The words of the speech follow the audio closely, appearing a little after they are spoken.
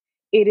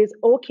it is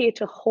okay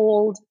to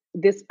hold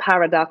this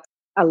paradox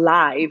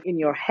alive in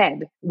your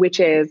head, which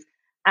is,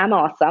 I'm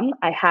awesome.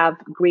 I have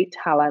great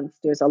talents.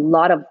 There's a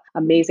lot of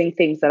amazing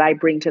things that I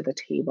bring to the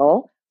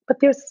table, but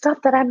there's stuff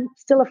that I'm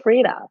still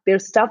afraid of.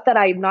 There's stuff that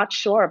I'm not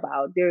sure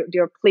about.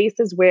 There are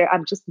places where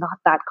I'm just not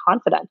that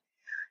confident.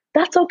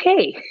 That's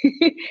okay.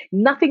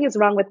 Nothing is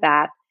wrong with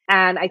that.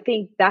 And I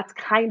think that's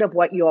kind of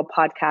what your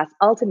podcast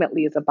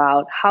ultimately is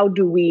about. How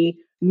do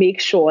we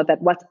make sure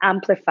that what's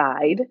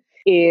amplified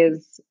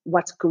is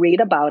what's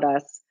great about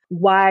us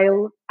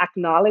while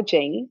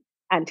acknowledging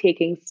and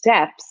taking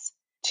steps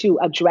to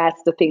address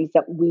the things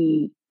that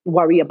we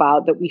worry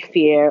about, that we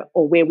fear,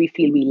 or where we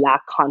feel we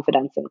lack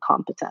confidence and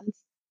competence.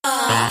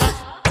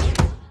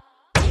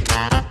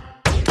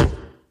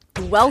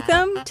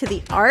 Welcome to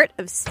The Art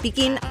of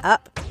Speaking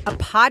Up, a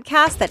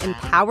podcast that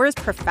empowers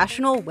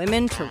professional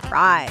women to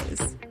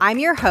rise. I'm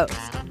your host,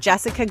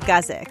 Jessica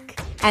Guzik,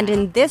 and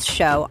in this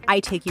show, I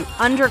take you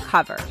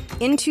undercover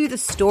into the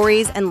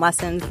stories and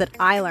lessons that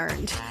I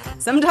learned,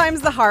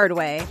 sometimes the hard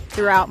way,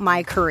 throughout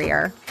my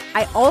career.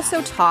 I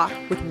also talk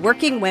with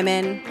working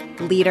women,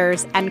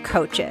 leaders, and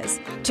coaches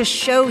to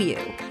show you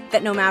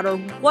that no matter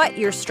what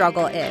your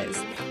struggle is,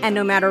 and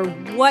no matter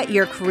what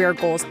your career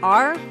goals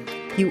are,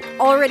 you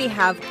already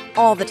have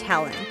all the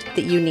talent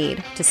that you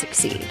need to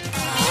succeed.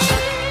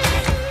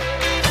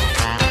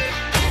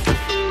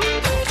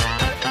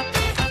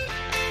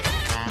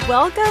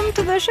 Welcome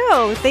to the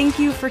show. Thank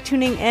you for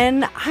tuning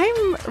in.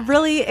 I'm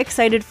really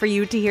excited for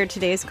you to hear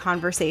today's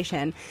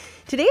conversation.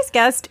 Today's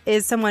guest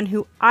is someone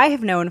who I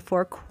have known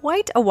for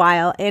quite a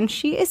while, and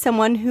she is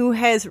someone who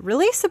has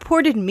really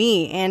supported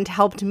me and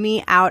helped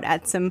me out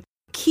at some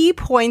key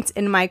points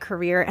in my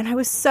career, and I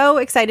was so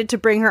excited to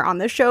bring her on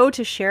the show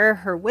to share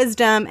her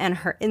wisdom and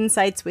her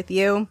insights with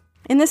you.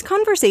 In this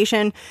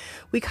conversation,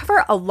 we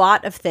cover a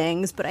lot of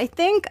things, but I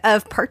think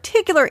of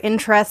particular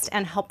interest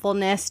and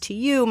helpfulness to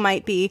you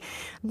might be,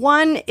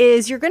 one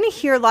is you're going to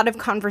hear a lot of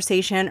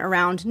conversation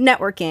around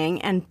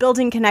networking and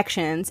building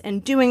connections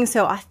and doing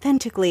so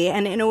authentically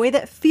and in a way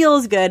that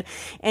feels good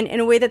and in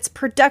a way that's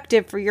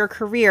productive for your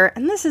career.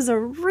 And this is a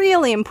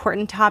really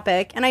important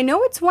topic. And I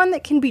know it's one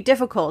that can be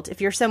difficult if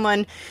you're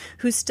someone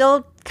who's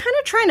still kind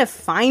of trying to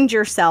find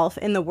yourself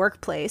in the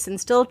workplace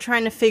and still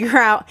trying to figure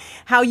out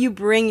how you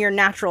bring your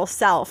natural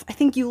self. I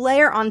think you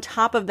layer on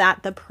top of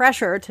that the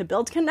pressure to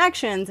build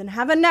connections and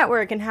have a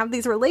network and have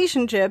these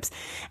relationships,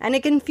 and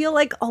it can feel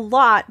like a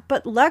lot,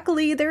 but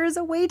luckily there is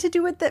a way to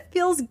do it that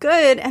feels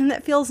good and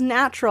that feels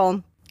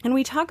natural. And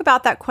we talk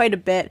about that quite a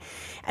bit.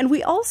 And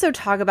we also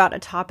talk about a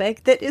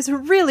topic that is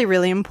really,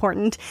 really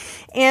important.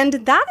 And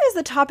that is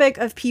the topic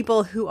of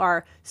people who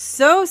are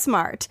so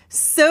smart,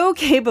 so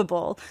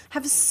capable,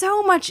 have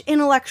so much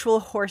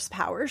intellectual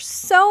horsepower,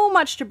 so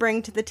much to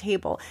bring to the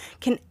table,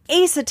 can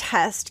ace a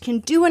test, can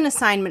do an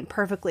assignment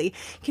perfectly,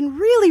 can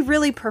really,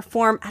 really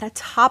perform at a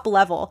top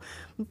level,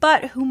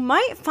 but who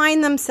might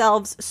find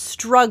themselves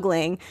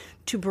struggling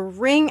to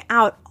bring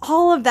out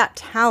all of that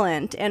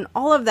talent and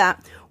all of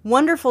that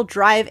wonderful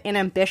drive and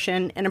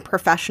ambition in a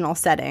professional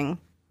setting.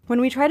 When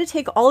we try to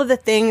take all of the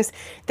things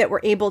that we're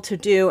able to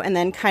do and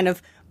then kind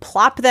of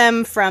plop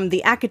them from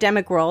the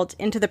academic world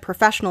into the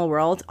professional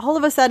world, all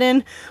of a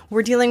sudden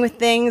we're dealing with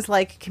things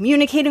like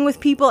communicating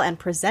with people and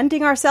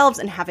presenting ourselves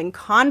and having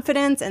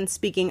confidence and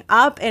speaking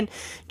up and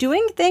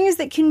doing things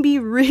that can be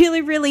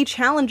really, really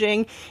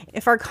challenging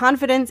if our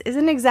confidence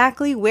isn't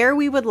exactly where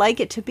we would like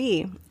it to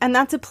be. And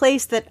that's a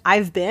place that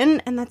I've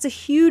been, and that's a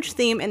huge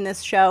theme in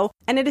this show.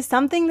 And it is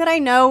something that I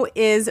know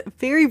is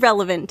very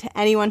relevant to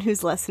anyone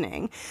who's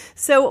listening.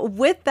 So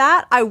with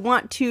that, I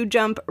want to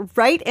jump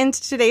right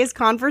into today's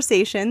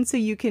conversation so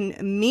you can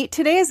meet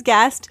today's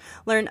guest,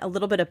 learn a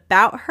little bit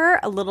about her,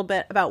 a little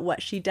bit about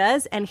what she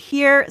does, and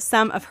hear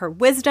some of her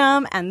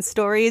wisdom and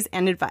stories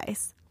and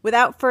advice.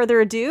 Without further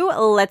ado,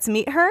 let's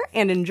meet her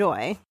and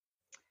enjoy.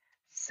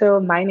 So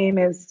my name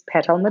is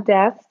Petal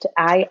Modeste.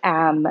 I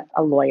am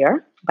a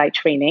lawyer by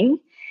training,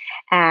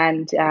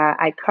 and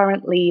I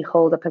currently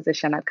hold a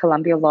position at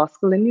Columbia Law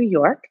School in New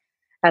York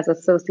as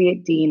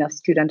Associate Dean of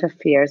Student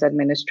Affairs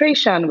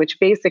Administration, which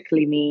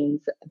basically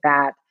means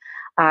that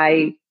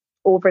I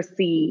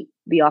oversee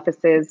the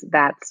offices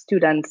that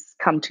students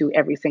come to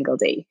every single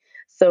day.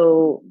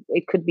 So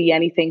it could be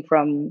anything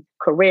from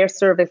career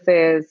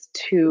services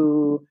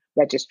to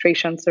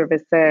registration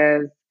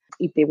services,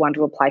 if they want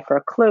to apply for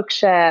a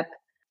clerkship.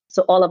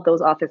 So all of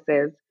those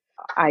offices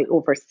I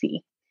oversee.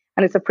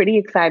 And it's a pretty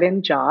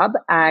exciting job.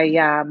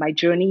 My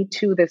journey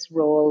to this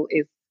role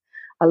is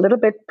a little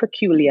bit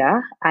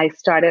peculiar. I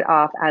started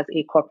off as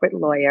a corporate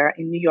lawyer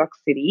in New York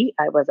City.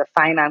 I was a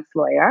finance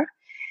lawyer.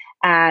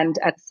 And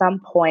at some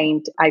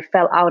point, I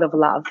fell out of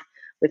love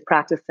with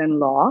practicing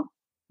law,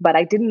 but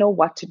I didn't know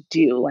what to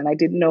do. And I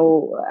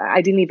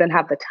didn't even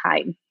have the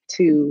time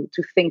to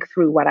think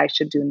through what I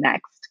should do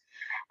next.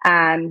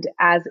 And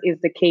as is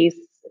the case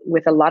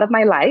with a lot of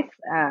my life,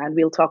 and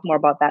we'll talk more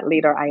about that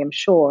later, I am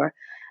sure,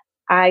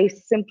 I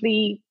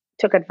simply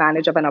took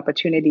advantage of an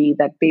opportunity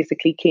that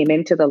basically came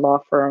into the law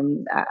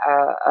firm.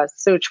 A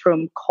search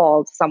firm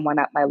called someone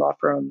at my law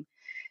firm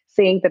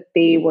saying that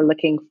they were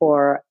looking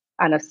for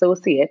an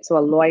associate, so a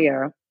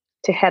lawyer,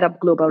 to head up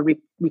global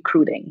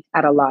recruiting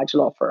at a large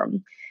law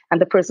firm.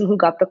 And the person who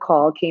got the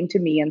call came to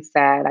me and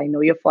said, I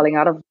know you're falling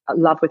out of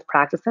love with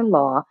practice and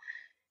law.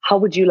 How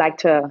would you like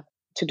to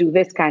do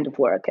this kind of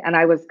work? And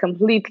I was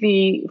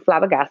completely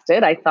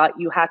flabbergasted. I thought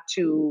you had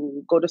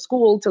to go to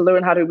school to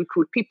learn how to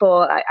recruit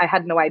people. I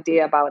had no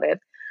idea about it.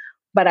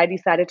 But I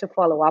decided to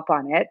follow up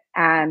on it.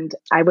 And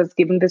I was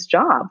given this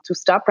job to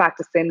stop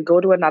practicing, go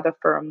to another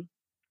firm,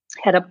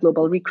 head up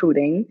global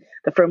recruiting.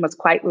 The firm was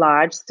quite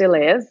large, still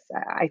is.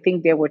 I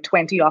think there were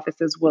 20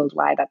 offices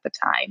worldwide at the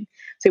time.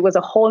 So it was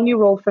a whole new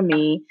role for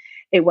me.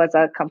 It was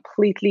a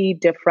completely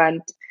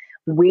different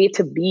way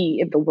to be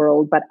in the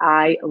world, but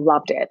I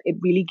loved it. It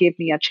really gave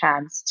me a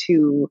chance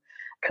to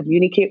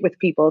communicate with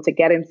people, to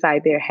get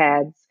inside their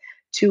heads,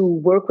 to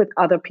work with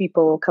other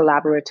people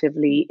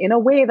collaboratively in a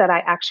way that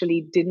I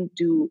actually didn't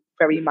do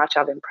very much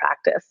of in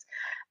practice.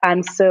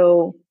 And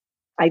so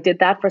I did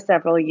that for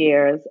several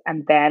years.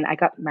 And then I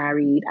got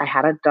married. I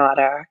had a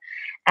daughter,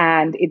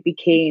 and it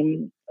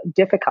became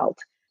difficult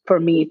for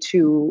me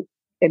to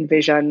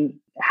envision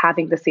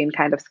having the same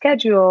kind of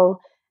schedule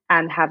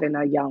and having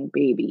a young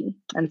baby.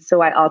 And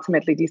so I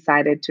ultimately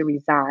decided to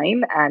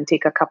resign and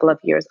take a couple of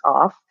years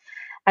off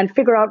and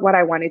figure out what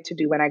I wanted to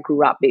do when I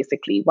grew up,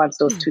 basically, once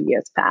those 2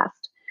 years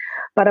passed.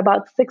 But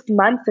about 6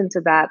 months into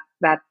that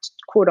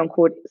quote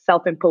unquote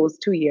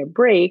self-imposed 2 year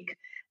break,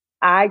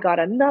 I got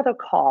another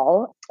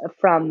call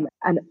from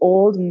an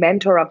old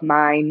mentor of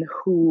mine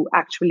who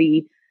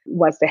actually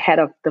was the head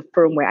of the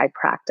firm where I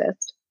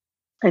practiced.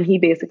 And he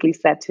basically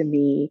said to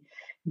me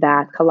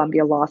that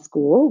Columbia Law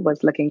School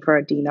was looking for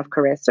a dean of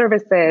career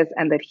services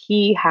and that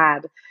he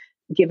had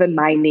given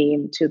my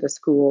name to the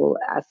school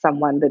as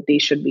someone that they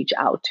should reach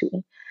out to.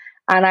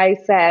 And I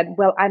said,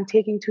 well, I'm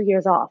taking 2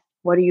 years off.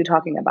 What are you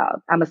talking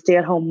about? I'm a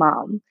stay-at-home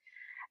mom.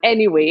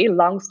 Anyway,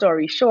 long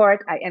story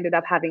short, I ended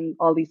up having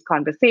all these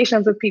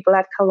conversations with people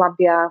at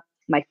Columbia.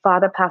 My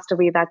father passed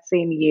away that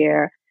same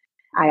year.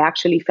 I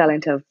actually fell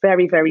into a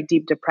very, very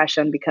deep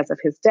depression because of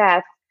his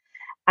death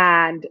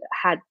and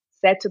had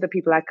said to the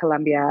people at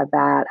Columbia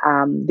that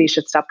they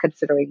should stop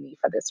considering me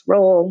for this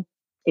role.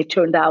 It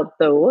turned out,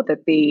 though,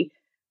 that they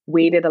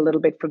waited a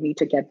little bit for me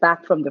to get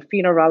back from the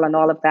funeral and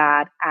all of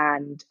that,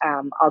 and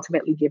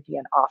ultimately give me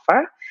an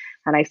offer.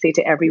 And I say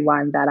to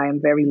everyone that I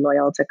am very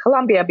loyal to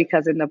Columbia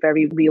because, in a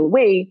very real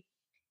way,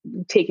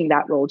 taking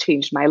that role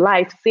changed my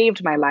life,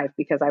 saved my life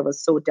because I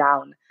was so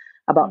down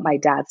about my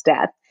dad's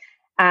death.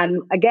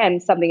 And again,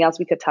 something else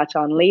we could touch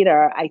on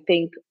later, I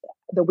think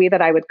the way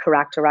that I would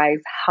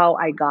characterize how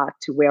I got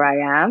to where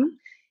I am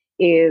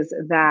is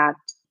that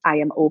I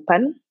am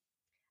open.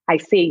 I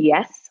say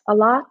yes a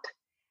lot.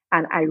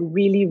 And I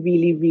really,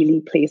 really,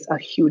 really place a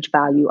huge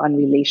value on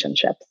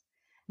relationships.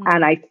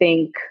 And I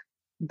think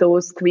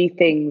those three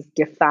things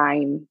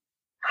define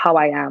how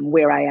I am,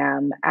 where I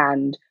am,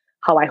 and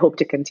how I hope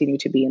to continue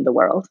to be in the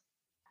world.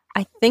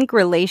 I think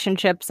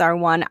relationships are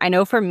one. I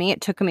know for me,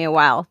 it took me a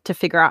while to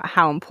figure out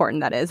how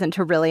important that is and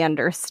to really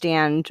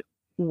understand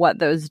what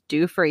those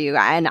do for you.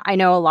 And I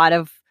know a lot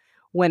of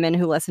women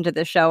who listen to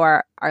this show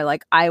are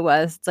like I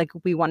was. It's like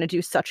we want to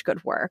do such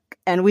good work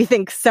and we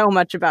think so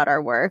much about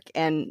our work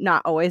and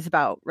not always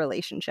about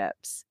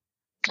relationships.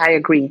 I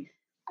agree.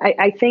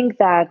 I think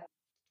that,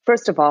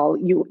 first of all,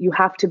 you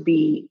have to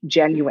be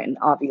genuine,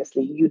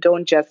 obviously. You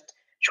don't just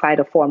try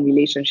to form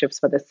relationships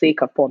for the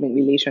sake of forming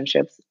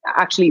relationships.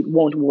 Actually, it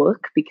won't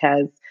work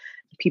because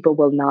people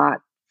will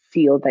not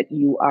feel that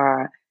you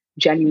are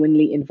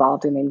genuinely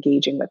involved in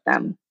engaging with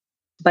them.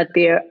 But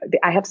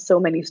I have so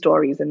many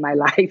stories in my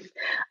life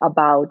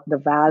about the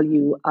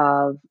value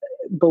of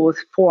both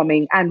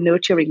forming and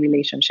nurturing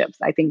relationships.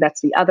 I think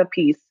that's the other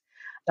piece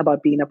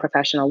about being a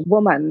professional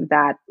woman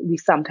that we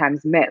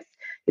sometimes miss.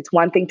 It's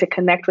one thing to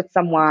connect with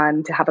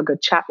someone, to have a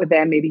good chat with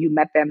them. Maybe you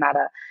met them at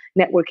a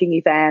networking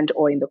event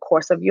or in the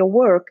course of your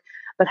work.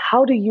 But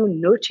how do you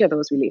nurture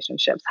those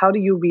relationships? How do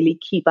you really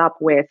keep up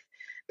with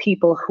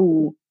people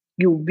who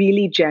you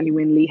really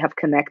genuinely have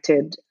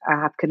connected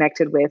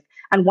with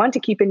and want to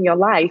keep in your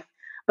life,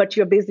 but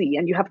you're busy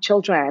and you have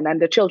children and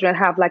the children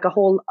have like a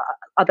whole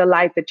other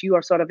life that you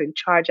are sort of in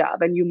charge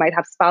of, and you might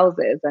have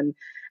spouses and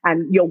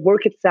your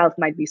work itself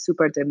might be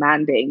super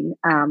demanding.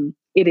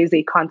 It is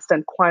a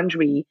constant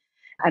quandary,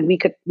 and we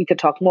could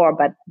talk more,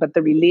 but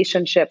the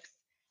relationships,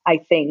 I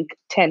think,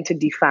 tend to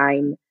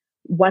define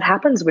what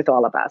happens with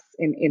all of us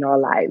in our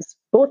lives,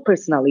 both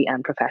personally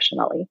and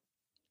professionally.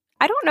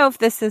 I don't know if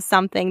this is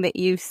something that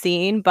you've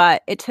seen,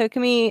 but it took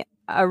me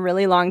a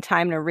really long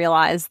time to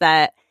realize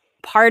that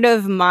part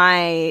of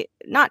my,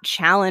 not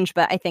challenge,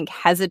 but I think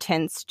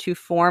hesitance to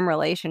form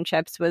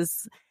relationships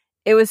was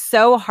it was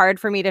so hard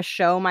for me to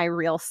show my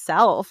real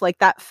self. Like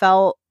that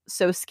felt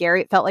so scary.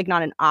 It felt like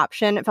not an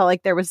option. It felt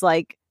like there was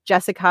like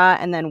Jessica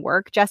and then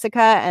work Jessica.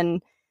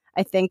 And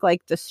I think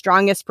like the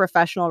strongest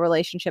professional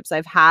relationships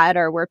I've had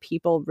are where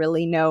people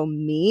really know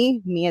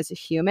me as a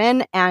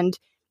human. And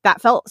that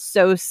felt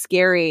so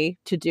scary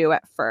to do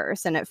at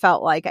first. And it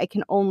felt like I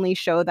can only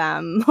show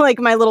them like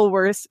my little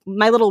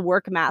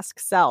work mask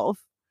self.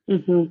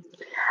 Hmm.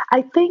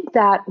 I think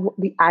that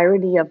the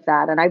irony of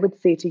that, and I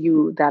would say to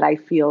you that I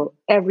feel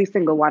every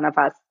single one of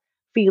us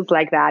feels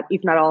like that,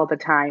 if not all the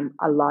time,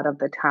 a lot of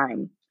the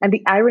time. And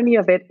the irony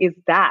of it is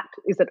that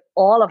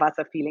all of us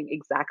are feeling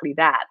exactly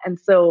that. And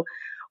so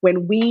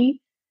when we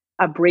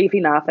are brave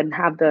enough and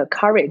have the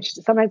courage,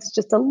 sometimes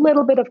just a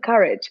little bit of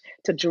courage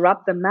to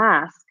drop the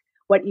mask,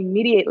 what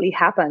immediately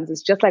happens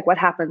is just like what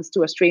happens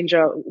to a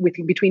stranger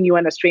between you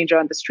and a stranger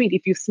on the street.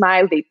 If you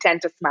smile, they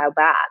tend to smile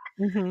back.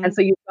 And Hmm.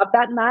 so you drop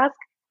that mask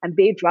and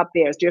they drop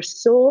theirs. They're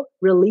so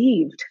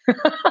relieved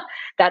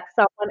that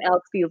someone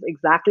else feels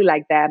exactly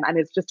like them and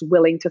is just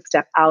willing to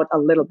step out a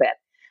little bit.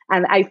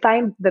 And I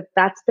find that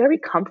that's very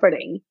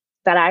comforting,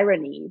 that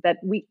irony that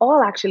we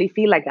all actually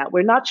feel like that.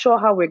 We're not sure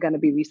how we're going to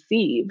be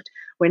received.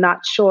 We're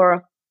not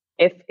sure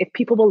if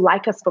people will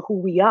like us for who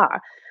we are.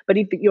 But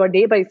if your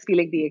neighbor is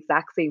feeling the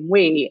exact same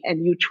way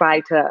and you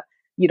try to,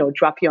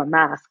 drop your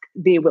mask,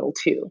 they will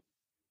too.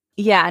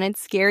 Yeah, and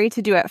it's scary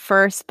to do at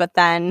first, but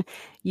then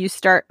you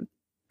start,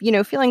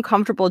 feeling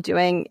comfortable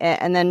doing it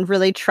and then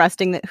really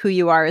trusting that who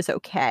you are is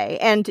okay.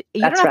 And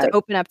you don't That's have to right.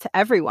 open up to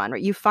everyone,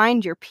 right? You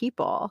find your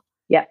people.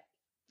 Yeah.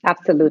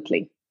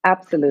 Absolutely.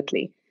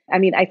 Absolutely. I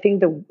mean, I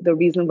think the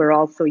reason we're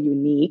all so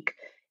unique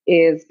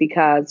is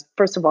because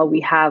first of all,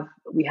 we have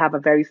a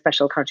very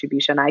special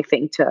contribution, I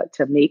think,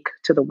 to make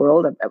to the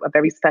world, a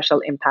very special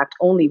impact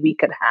only we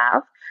could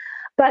have.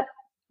 But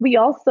we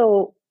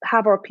also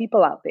have our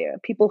people out there,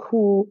 people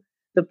who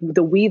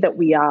the we that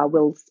we are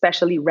will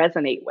specially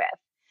resonate with.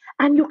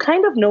 And you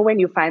kind of know when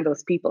you find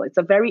those people. It's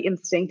a very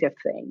instinctive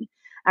thing.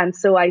 And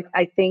so I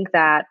think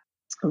that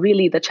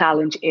really the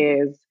challenge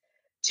is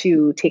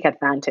to take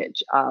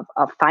advantage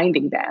of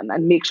finding them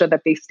and make sure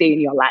that they stay in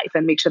your life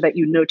and make sure that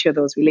you nurture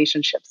those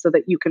relationships so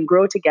that you can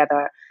grow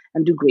together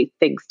and do great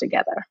things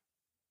together.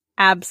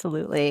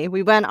 Absolutely.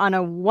 We went on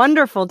a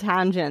wonderful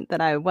tangent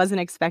that I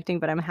wasn't expecting,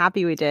 but I'm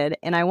happy we did.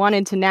 And I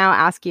wanted to now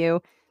ask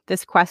you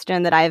this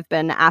question that I've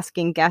been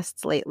asking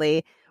guests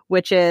lately,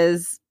 which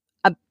is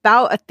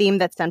about a theme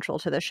that's central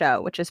to the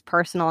show, which is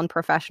personal and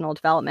professional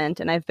development.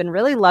 And I've been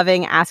really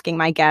loving asking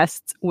my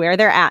guests where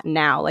they're at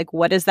now. Like,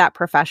 what is that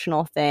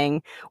professional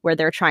thing where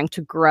they're trying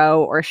to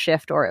grow or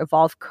shift or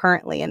evolve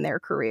currently in their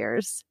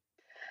careers?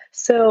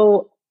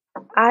 So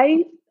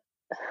I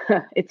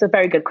it's a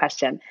very good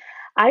question.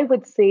 I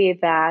would say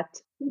that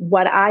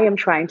what I am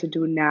trying to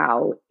do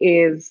now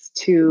is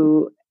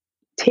to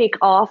take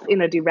off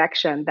in a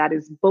direction that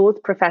is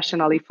both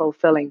professionally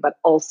fulfilling but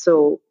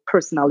also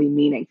personally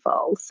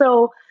meaningful.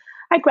 So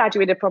I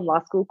graduated from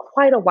law school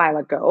quite a while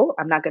ago.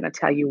 I'm not going to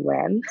tell you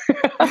when.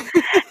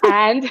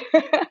 and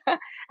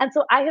and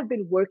so I have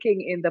been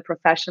working in the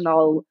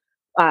professional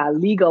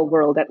legal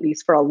world at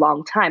least for a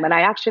long time. And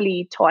I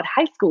actually taught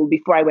high school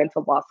before I went to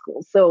law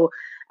school. So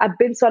I've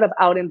been sort of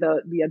out in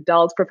the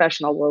adult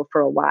professional world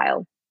for a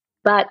while.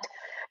 But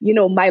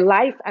my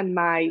life and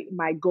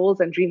my goals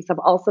and dreams have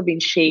also been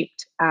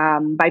shaped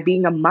by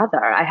being a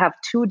mother. I have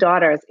two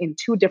daughters in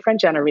two different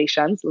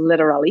generations,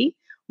 literally.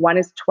 One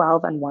is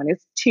 12 and one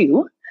is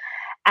 2.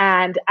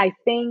 And I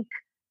think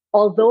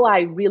although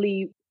I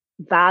really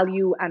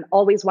value and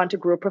always want to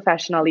grow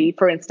professionally,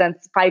 for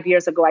instance, 5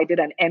 years ago, I did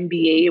an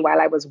MBA while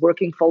I was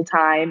working full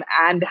time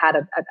and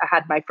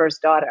had my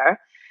first daughter.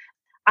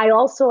 I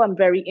also am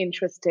very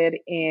interested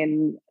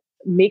in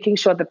making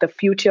sure that the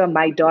future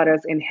my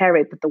daughters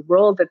inherit, that the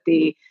world that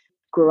they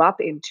grew up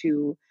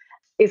into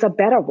is a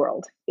better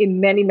world in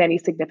many, many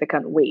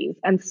significant ways.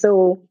 And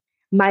so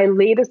my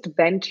latest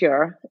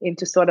venture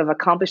into sort of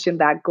accomplishing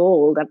that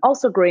goal and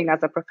also growing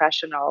as a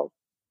professional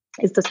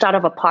is the start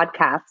of a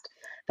podcast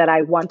that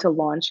I want to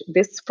launch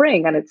this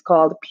spring, and it's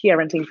called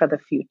Parenting for the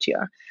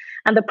Future.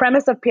 And the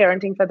premise of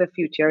Parenting for the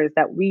Future is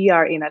that we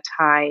are in a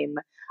time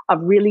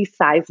of really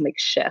seismic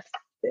shifts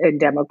in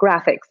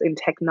demographics, in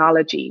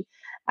technology,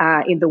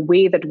 in the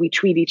way that we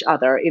treat each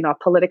other, in our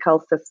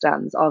political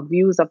systems, our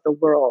views of the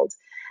world.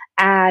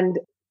 And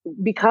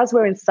because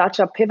we're in such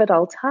a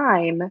pivotal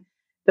time,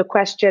 the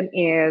question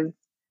is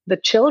the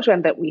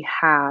children that we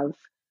have,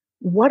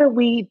 what are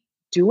we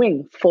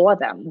doing for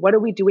them? What are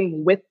we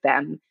doing with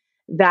them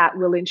that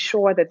will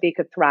ensure that they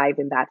could thrive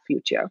in that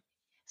future?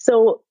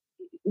 So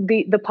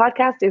the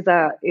podcast is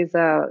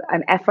a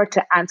an effort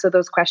to answer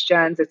those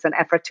questions. It's an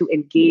effort to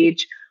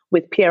engage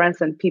with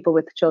parents and people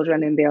with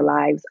children in their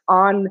lives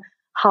on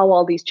how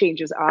all these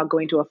changes are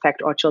going to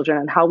affect our children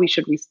and how we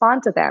should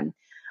respond to them.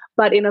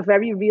 But in a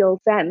very real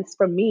sense,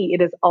 for me,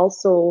 it is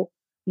also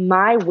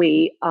my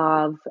way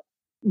of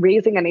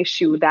raising an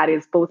issue that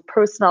is both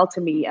personal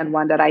to me and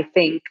one that I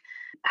think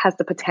has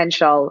the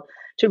potential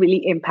to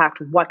really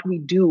impact what we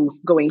do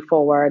going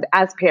forward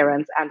as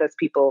parents and as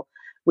people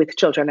with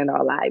children in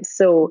our lives.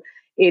 So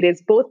it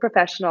is both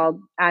professional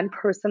and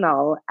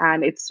personal.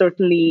 And it's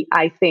certainly,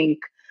 I think,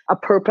 a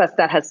purpose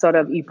that has sort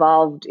of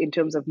evolved in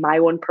terms of my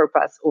own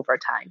purpose over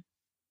time.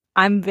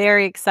 I'm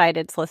very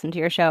excited to listen to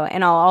your show,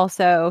 and I'll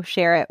also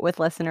share it with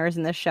listeners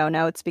in the show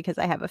notes because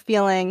I have a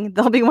feeling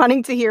they'll be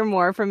wanting to hear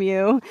more from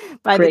you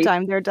by the Great.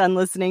 time they're done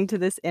listening to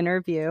this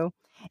interview.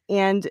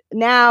 And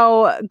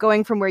now,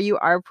 going from where you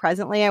are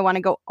presently, I want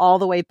to go all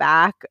the way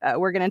back.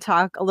 We're going to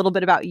talk a little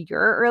bit about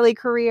your early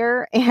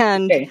career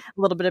and Okay.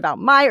 a little bit about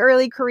my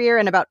early career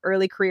and about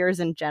early careers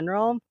in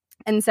general.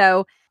 And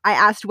so I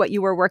asked what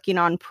you were working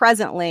on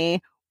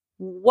presently.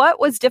 What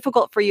was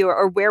difficult for you,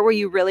 or where were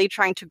you really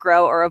trying to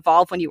grow or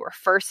evolve when you were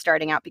first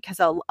starting out? Because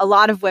a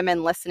lot of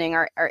women listening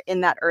are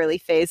in that early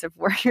phase of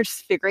where you're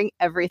just figuring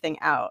everything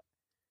out.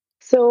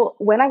 So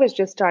when I was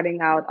just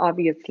starting out,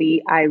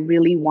 obviously, I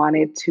really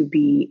wanted to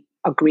be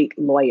a great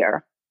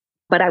lawyer,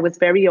 but I was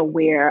very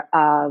aware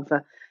of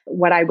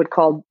what I would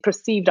call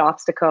perceived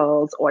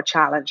obstacles or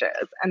challenges.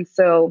 And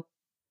so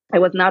I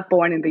was not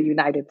born in the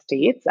United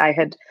States. I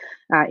had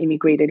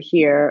immigrated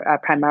here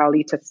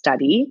primarily to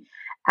study.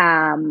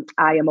 I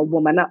am a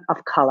woman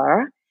of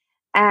color.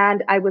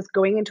 And I was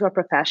going into a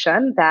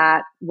profession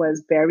that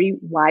was very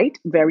white,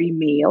 very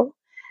male.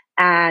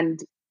 And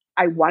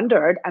I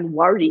wondered and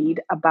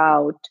worried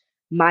about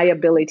my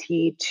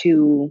ability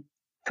to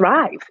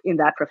thrive in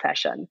that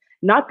profession,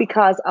 not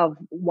because of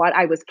what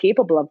I was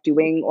capable of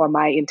doing or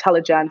my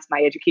intelligence,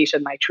 my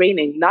education, my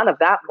training. None of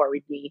that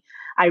worried me.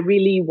 I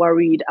really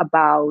worried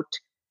about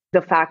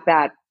the fact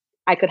that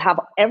I could have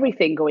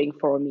everything going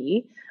for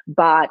me,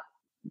 but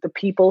the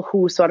people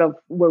who sort of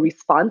were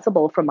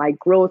responsible for my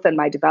growth and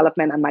my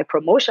development and my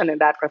promotion in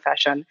that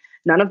profession,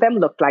 none of them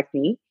looked like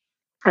me.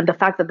 And the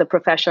fact that the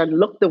profession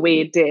looked the way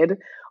it did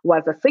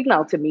was a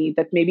signal to me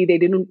that maybe they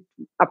didn't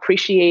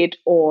appreciate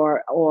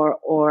or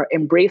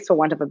embrace, for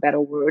want of a better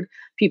word,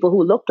 people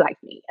who looked like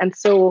me. And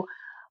so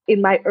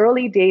in my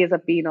early days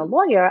of being a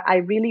lawyer, I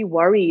really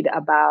worried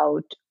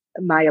about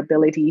my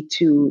ability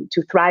to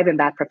thrive in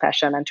that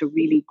profession and to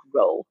really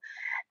grow.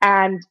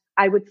 And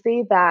I would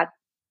say that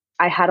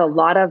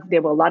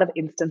there were a lot of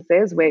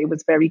instances where it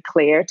was very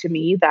clear to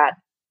me that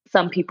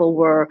some people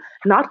were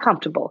not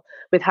comfortable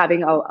with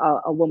having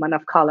a woman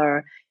of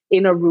color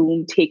in a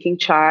room taking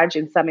charge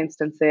in some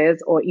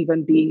instances, or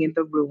even being in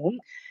the room,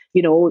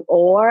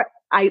 or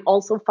I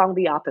also found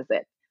the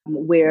opposite,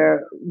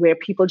 where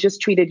people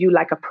just treated you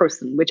like a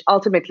person, which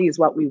ultimately is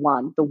what we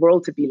want the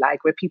world to be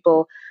like, where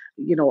people,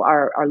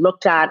 are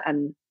looked at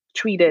and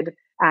treated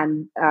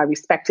and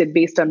respected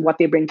based on what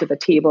they bring to the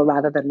table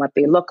rather than what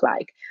they look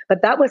like.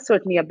 But that was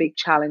certainly a big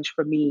challenge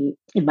for me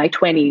in my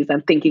 20s,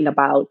 and thinking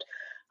about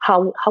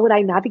how would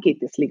I navigate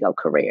this legal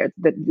career,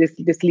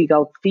 this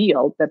legal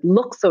field that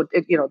looks so,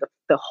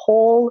 the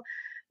whole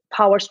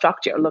power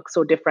structure looks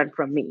so different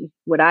from me.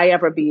 Would I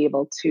ever be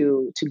able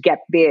to get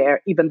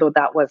there, even though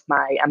that was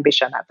my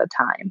ambition at the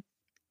time?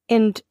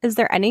 And is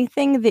there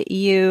anything that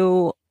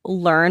you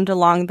learned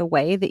along the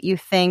way that you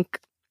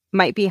think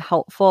might be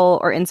helpful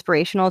or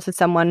inspirational to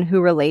someone who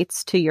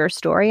relates to your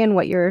story and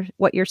what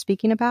you're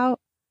speaking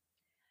about?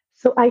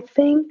 So I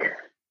think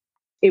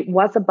it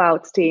was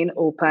about staying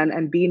open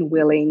and being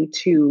willing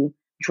to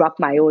drop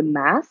my own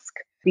mask,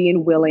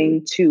 being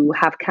willing to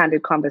have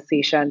candid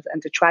conversations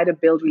and to try to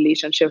build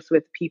relationships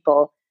with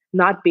people,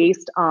 not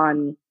based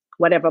on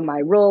whatever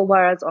my role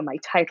was or my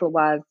title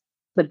was,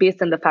 but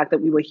based on the fact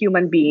that we were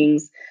human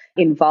beings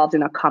involved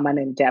in a common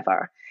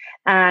endeavor.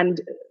 And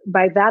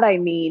by that, I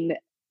mean,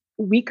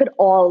 we could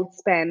all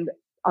spend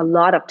a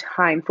lot of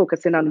time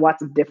focusing on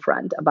what's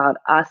different about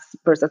us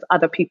versus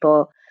other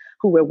people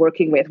who we're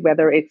working with,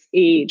 whether it's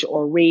age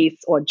or race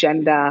or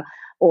gender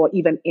or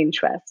even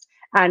interest.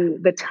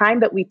 And the time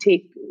that we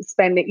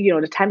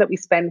the time that we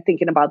spend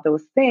thinking about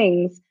those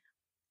things,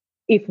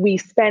 if we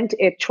spent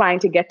it trying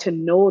to get to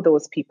know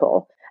those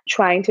people,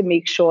 trying to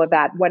make sure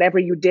that whatever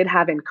you did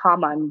have in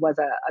common was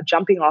a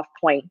jumping off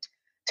point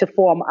to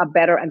form a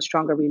better and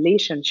stronger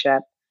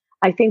relationship,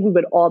 I think we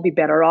would all be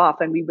better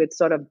off, and we would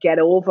sort of get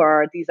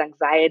over these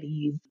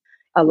anxieties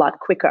a lot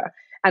quicker.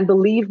 And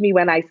believe me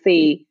when I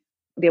say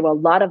there were a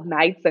lot of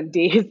nights and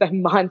days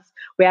and months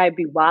where I'd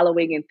be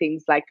wallowing in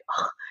things like,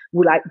 "Ugh,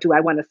 do I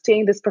want to stay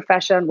in this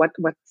profession? What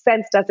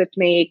sense does it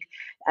make?"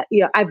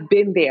 I've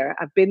been there.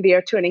 I've been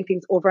there turning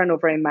things over and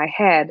over in my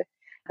head.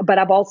 But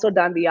I've also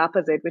done the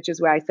opposite, which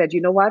is where I said,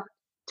 you know what?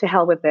 To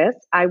hell with this.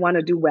 I want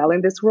to do well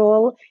in this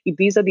role. If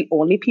these are the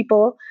only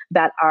people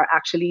that are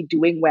actually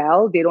doing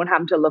well, they don't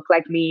have to look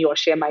like me or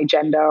share my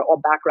gender or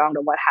background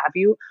or what have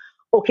you.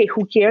 Okay,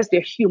 who cares? They're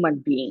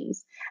human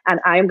beings. And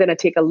I'm going to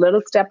take a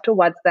little step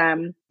towards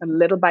them. And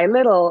little by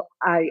little,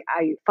 I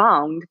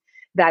found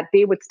that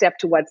they would step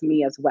towards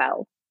me as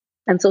well.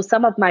 And so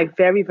some of my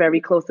very,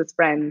 very closest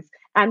friends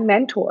and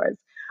mentors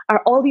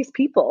are all these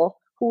people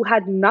who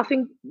had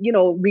nothing,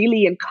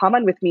 really in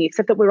common with me,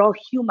 except that we're all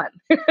human.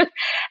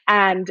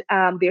 And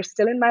they're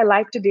still in my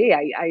life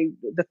today.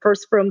 The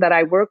first firm that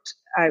I worked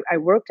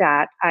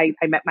at, I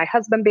met my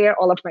husband there.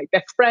 All of my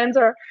best friends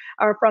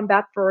are from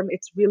that firm.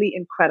 It's really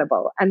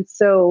incredible. And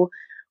so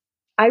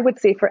I would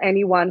say for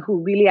anyone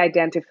who really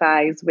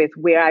identifies with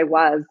where I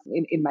was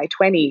in my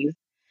 20s,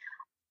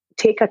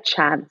 take a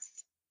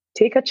chance.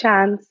 Take a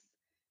chance,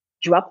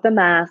 drop the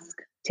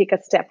mask, take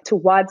a step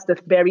towards the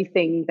very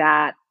thing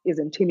that is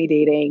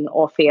intimidating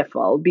or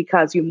fearful,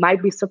 because you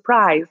might be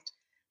surprised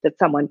that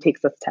someone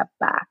takes a step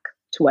back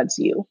towards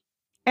you.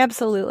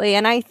 Absolutely.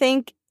 And I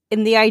think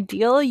in the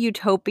ideal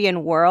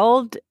utopian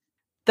world,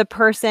 the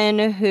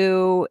person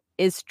who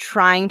is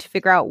trying to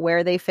figure out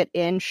where they fit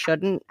in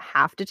shouldn't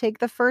have to take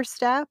the first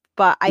step.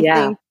 But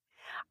Yeah.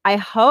 I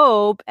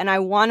hope and I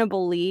want to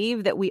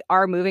believe that we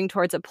are moving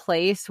towards a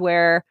place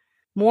where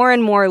more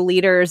and more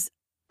leaders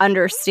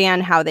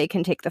understand how they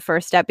can take the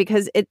first step,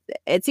 because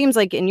it seems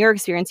like in your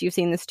experience you've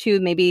seen this too.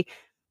 Maybe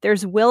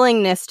there's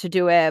willingness to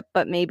do it,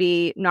 but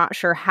maybe not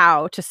sure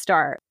how to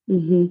start.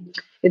 hmm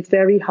It's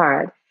very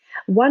hard.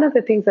 One of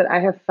the things that I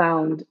have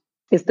found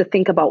is to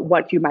think about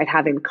what you might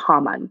have in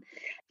common.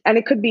 And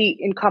it could be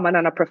in common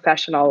on a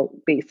professional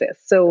basis.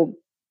 So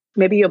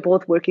maybe you're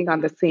both working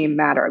on the same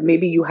matter.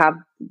 Maybe you have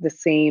the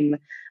same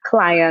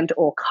client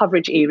or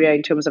coverage area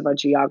in terms of a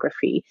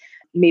geography.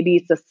 Maybe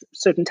it's a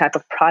certain type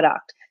of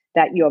product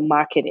that you're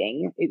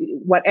marketing.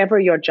 Whatever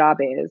your job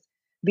is,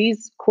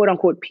 these quote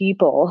unquote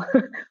people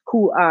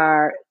who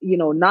are,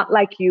 not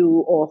like you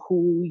or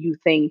who you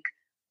think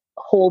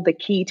hold the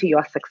key to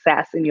your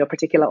success in your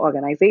particular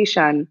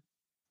organization,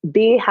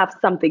 they have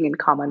something in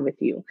common with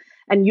you.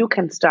 And you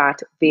can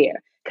start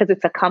there because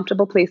it's a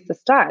comfortable place to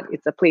start.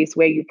 It's a place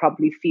where you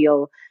probably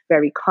feel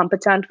very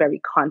competent, very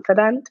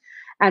confident.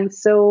 And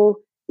so,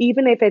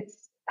 even if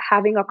it's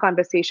having a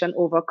conversation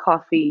over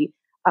coffee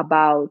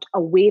about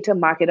a way to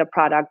market a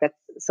product that's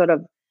sort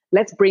of,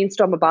 let's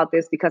brainstorm about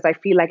this because I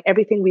feel like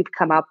everything we've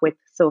come up with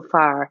so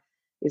far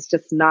is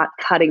just not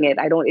cutting it.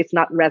 It's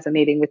not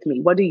resonating with me.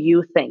 What do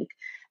you think?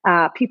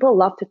 People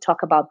love to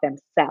talk about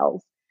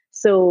themselves.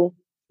 So,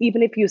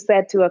 even if you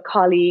said to a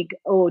colleague,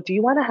 oh, do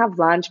you want to have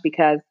lunch?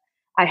 Because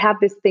I have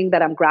this thing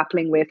that I'm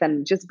grappling with.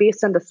 And just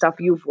based on the stuff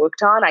you've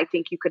worked on, I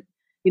think you could,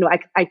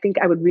 I think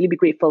I would really be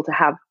grateful to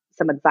have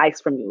some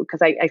advice from you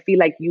because I feel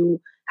like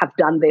you have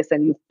done this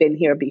and you've been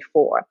here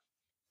before.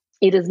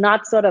 It is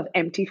not sort of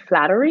empty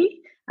flattery.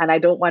 And I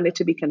don't want it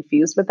to be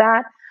confused with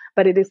that.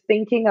 But it is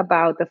thinking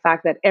about the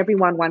fact that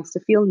everyone wants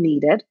to feel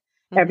needed.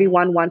 Mm-hmm.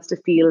 Everyone wants to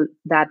feel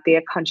that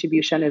their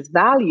contribution is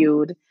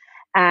valued.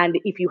 And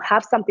if you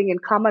have something in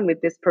common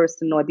with this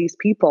person or these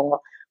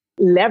people,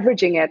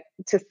 leveraging it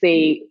to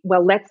say,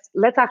 well,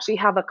 let's actually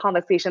have a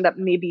conversation that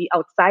may be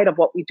outside of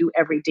what we do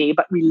every day,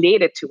 but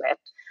related to it,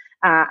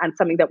 and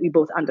something that we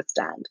both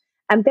understand.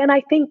 And then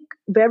I think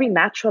very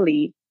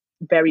naturally,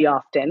 very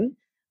often,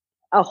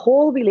 a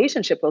whole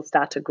relationship will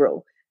start to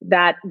grow.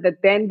 That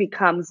then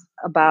becomes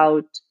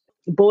about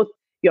both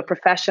your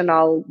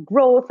professional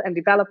growth and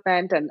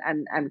development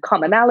and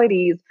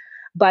commonalities,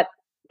 but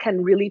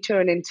can really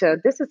turn into,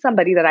 this is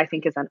somebody that I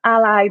think is an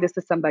ally. This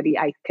is somebody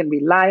I can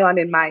rely on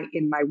in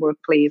my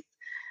workplace.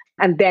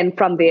 And then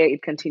from there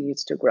it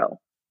continues to grow.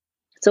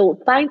 So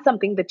find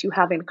something that you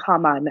have in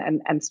common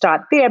and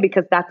start there,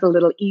 because that's a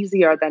little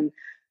easier than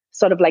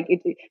sort of like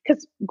it,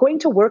 because going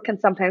to work can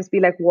sometimes be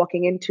like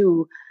walking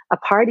into a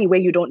party where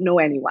you don't know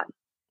anyone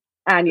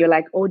and you're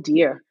like, oh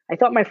dear, I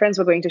thought my friends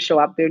were going to show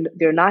up.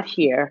 They're not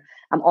here.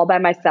 I'm all by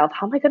myself.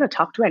 How am I going to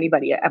talk to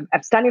anybody?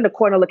 I'm standing in the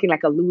corner looking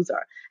like a loser.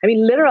 I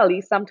mean, literally,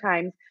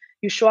 sometimes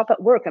you show up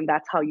at work and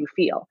that's how you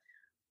feel.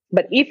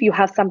 But if you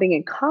have something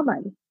in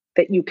common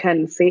that you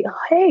can say, oh,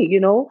 hey,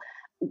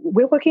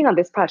 we're working on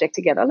this project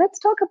together. Let's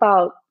talk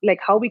about like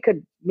how we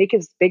could make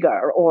it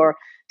bigger or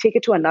take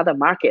it to another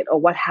market or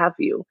what have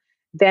you.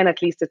 Then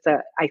at least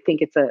I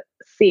think it's a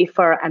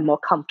safer and more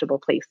comfortable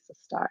place to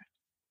start.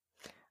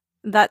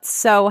 That's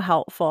so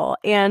helpful.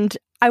 And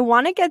I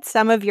want to get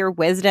some of your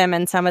wisdom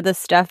and some of the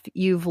stuff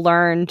you've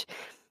learned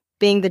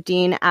being the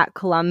dean at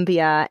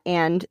Columbia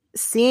and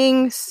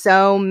seeing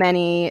so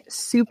many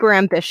super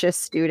ambitious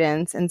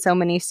students and so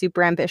many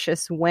super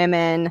ambitious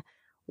women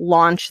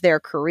launch their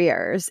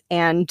careers.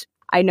 And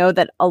I know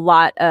that a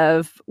lot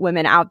of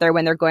women out there,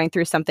 when they're going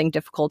through something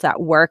difficult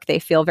at work, they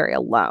feel very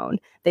alone.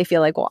 They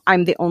feel like, well,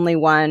 I'm the only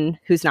one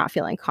who's not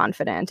feeling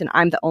confident and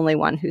I'm the only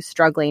one who's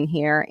struggling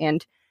here.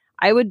 And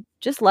I would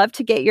just love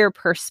to get your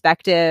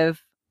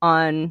perspective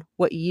on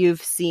what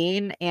you've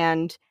seen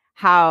and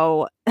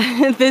how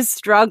this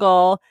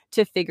struggle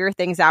to figure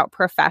things out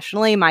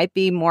professionally might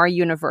be more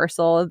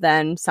universal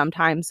than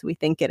sometimes we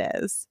think it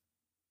is.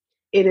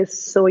 It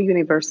is so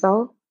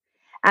universal.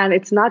 And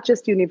it's not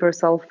just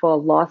universal for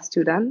law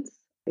students,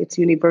 it's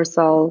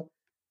universal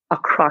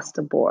across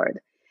the board.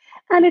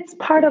 And it's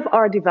part of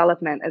our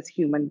development as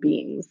human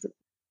beings.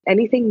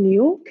 Anything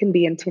new can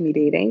be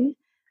intimidating.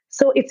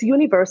 So it's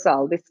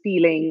universal, this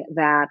feeling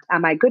that,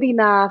 am I good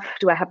enough?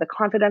 Do I have the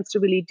confidence to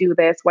really do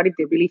this? What if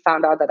they really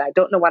found out that I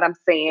don't know what I'm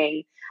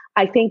saying?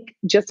 I think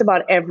just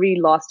about every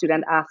law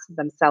student asks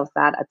themselves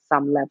that at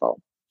some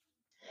level.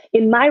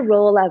 In my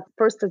role as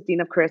first as Dean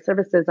of Career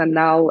Services and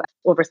now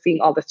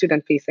overseeing all the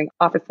student facing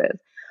offices,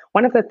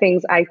 one of the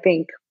things I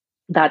think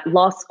that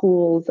law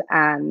schools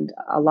and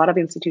a lot of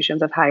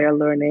institutions of higher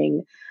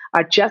learning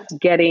are just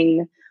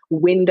getting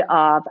wind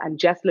of and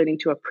just learning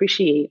to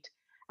appreciate.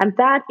 And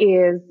that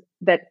is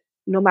that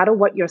no matter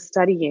what you're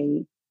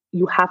studying,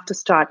 you have to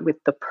start with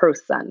the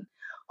person.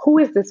 Who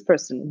is this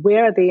person?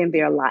 Where are they in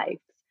their life?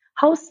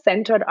 How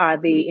centered are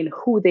they in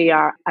who they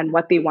are and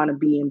what they want to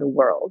be in the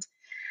world?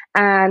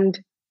 And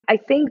I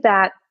think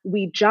that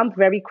we jump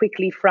very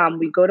quickly from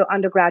we go to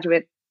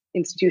undergraduate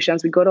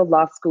institutions, we go to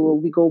law school,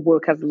 we go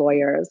work as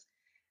lawyers,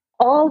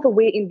 all the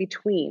way in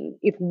between,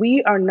 if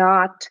we are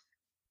not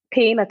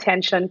paying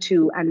attention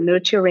to and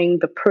nurturing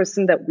the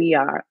person that we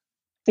are,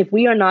 if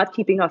we are not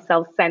keeping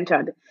ourselves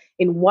centered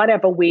in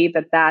whatever way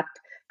that that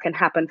can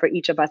happen for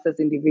each of us as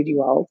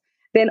individuals,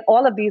 then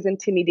all of these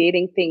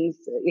intimidating things,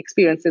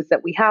 experiences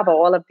that we have, or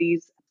all of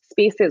these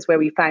spaces where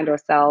we find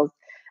ourselves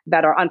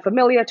that are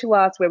unfamiliar to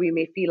us, where we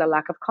may feel a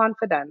lack of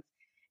confidence,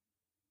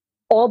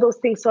 all those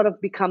things sort of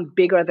become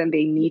bigger than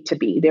they need to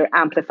be. They're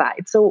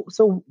amplified. So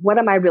what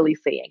am I really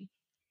saying?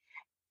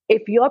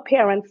 If your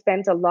parents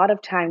spent a lot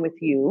of time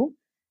with you,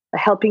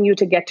 helping you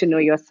to get to know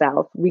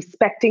yourself,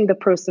 respecting the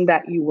person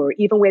that you were,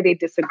 even where they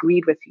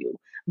disagreed with you,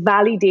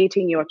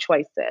 validating your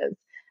choices,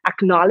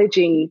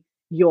 acknowledging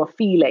your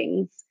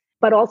feelings,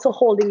 but also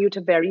holding you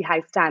to very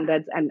high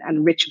standards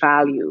and rich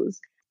values,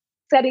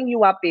 setting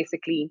you up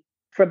basically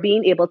for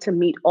being able to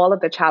meet all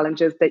of the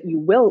challenges that you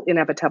will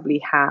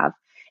inevitably have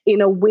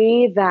in a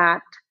way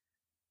that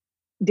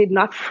did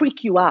not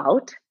freak you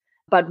out,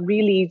 but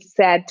really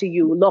said to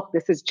you, look,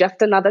 this is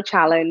just another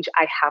challenge.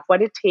 I have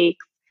what it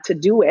takes to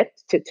do it,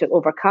 to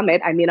overcome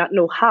it. I may not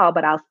know how,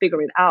 but I'll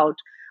figure it out,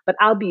 but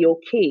I'll be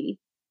okay.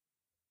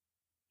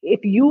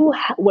 If you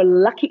were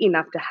lucky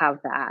enough to have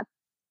that,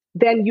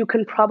 then you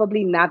can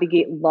probably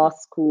navigate law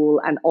school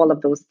and all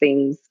of those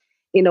things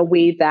in a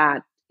way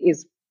that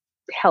is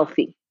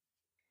healthy.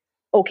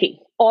 Okay,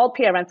 all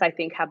parents, I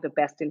think, have the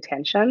best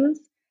intentions.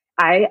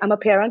 I am a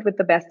parent with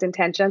the best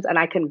intentions, and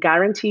I can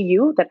guarantee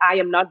you that I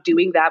am not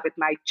doing that with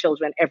my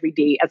children every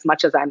day as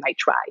much as I might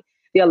try.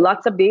 There are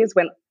lots of days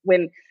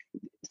when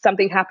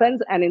something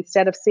happens, and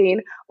instead of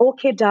saying,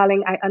 okay,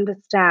 darling, I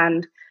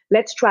understand,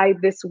 let's try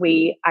it this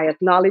way, I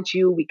acknowledge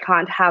you, we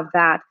can't have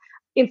that.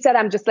 Instead,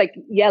 I'm just like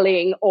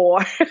yelling, or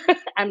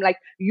I'm like,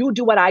 you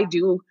do what I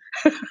do,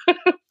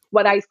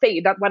 what I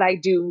say, not what I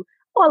do,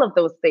 all of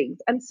those things.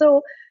 And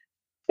so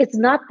it's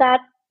not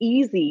that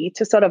easy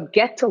to sort of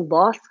get to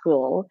law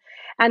school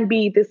and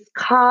be this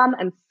calm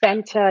and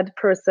centered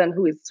person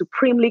who is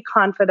supremely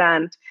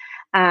confident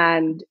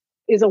and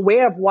is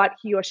aware of what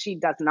he or she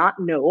does not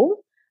know.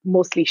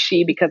 Mostly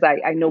she, because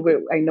I know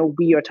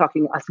we are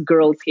talking us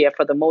girls here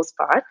for the most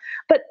part,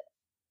 but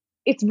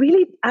it's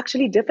really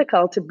actually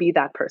difficult to be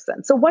that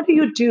person. So what do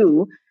you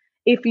do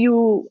if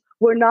you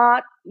were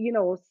not,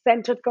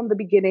 centered from the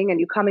beginning and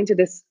you come into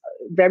this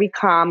very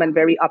calm and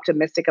very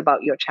optimistic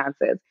about your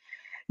chances?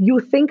 You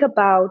think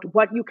about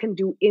what you can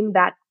do in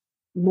that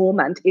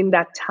moment, in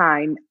that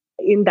time,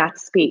 in that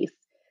space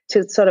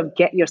to sort of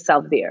get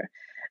yourself there.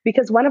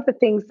 Because one of the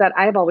things that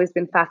I've always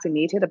been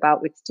fascinated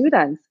about with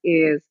students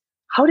is,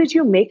 how did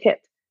you make it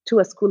to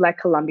a school like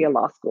Columbia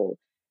Law School?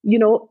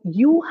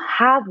 You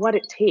have what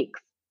it takes.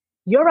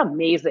 You're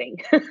amazing.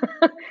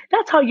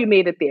 That's how you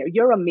made it there.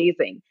 You're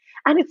amazing.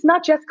 And it's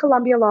not just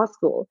Columbia Law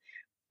School.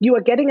 You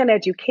are getting an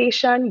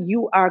education.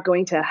 You are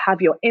going to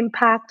have your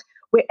impact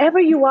wherever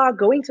you are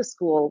going to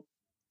school,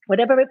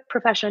 whatever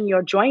profession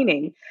you're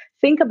joining.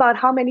 Think about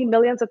how many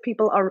millions of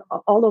people are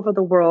all over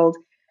the world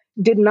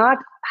did not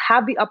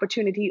have the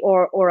opportunity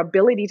or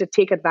ability to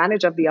take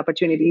advantage of the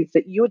opportunities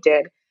that you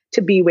did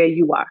to be where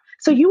you are.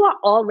 So you are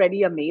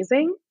already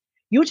amazing.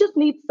 You just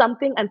need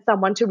something and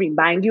someone to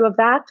remind you of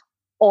that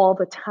all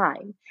the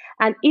time.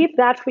 And if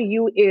that for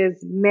you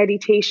is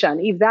meditation,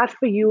 if that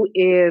for you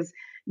is,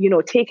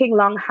 taking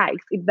long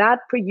hikes, if that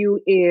for you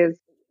is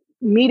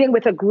meeting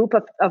with a group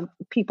of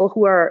people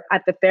who are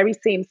at the very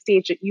same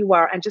stage that you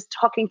are and just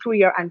talking through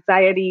your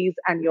anxieties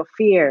and your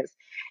fears,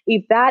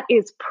 if that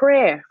is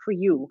prayer for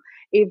you,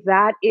 if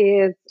that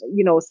is,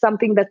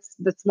 something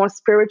that's more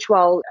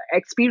spiritual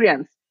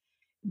experience,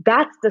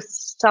 that's the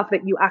stuff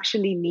that you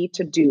actually need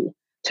to do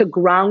to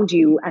ground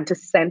you and to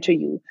center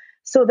you,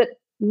 so that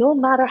no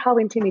matter how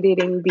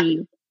intimidating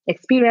the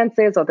experience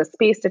is or the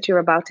space that you're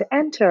about to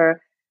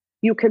enter,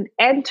 you can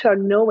enter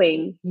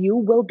knowing you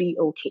will be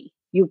okay.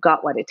 You've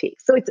got what it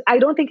takes. So I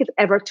don't think it's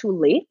ever too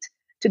late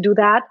to do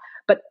that,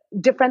 but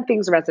different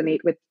things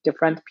resonate with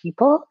different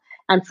people.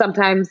 And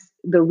sometimes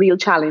the real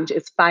challenge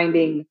is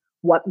finding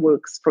what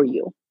works for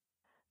you.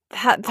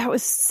 That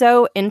was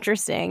so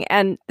interesting.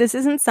 And this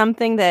isn't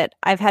something that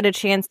I've had a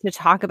chance to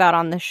talk about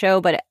on the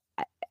show, but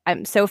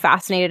I'm so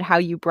fascinated how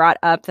you brought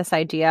up this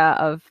idea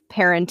of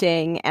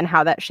parenting and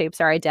how that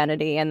shapes our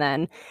identity and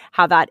then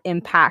how that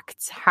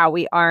impacts how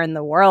we are in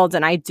the world.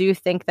 And I do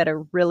think that a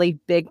really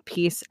big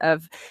piece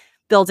of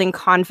building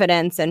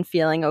confidence and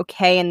feeling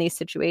okay in these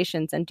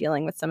situations and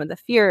dealing with some of the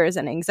fears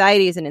and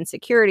anxieties and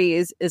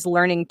insecurities is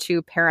learning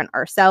to parent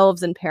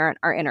ourselves and parent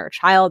our inner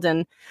child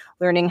and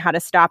learning how to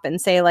stop and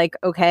say, like,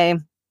 okay,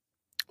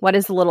 what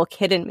is the little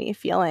kid in me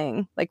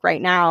feeling like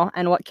right now?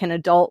 And what can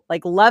adult,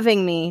 like,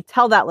 loving me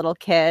tell that little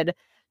kid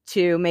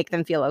to make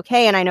them feel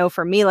okay? And I know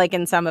for me, like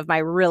in some of my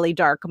really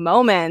dark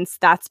moments,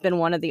 that's been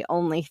one of the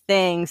only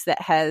things that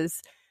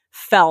has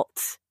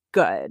felt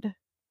good.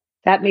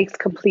 That makes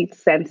complete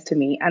sense to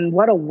me. And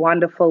what a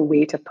wonderful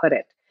way to put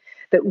it,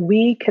 that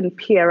we can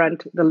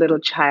parent the little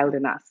child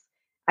in us.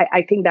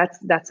 I think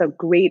that's a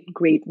great,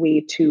 great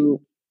way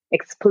to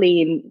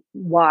explain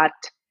what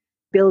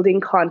building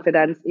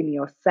confidence in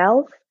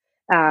yourself,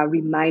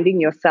 reminding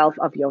yourself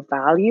of your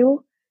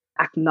value,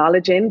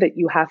 acknowledging that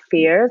you have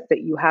fears,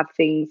 that you have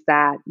things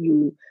that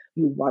you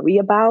worry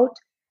about,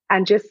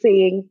 and just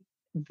saying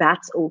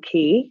that's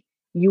okay.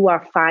 You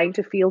are fine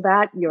to feel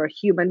that. You're a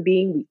human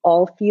being. We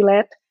all feel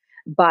it,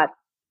 but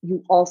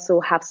you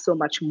also have so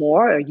much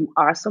more, or you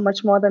are so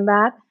much more than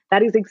that.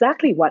 That is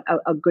exactly what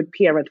a good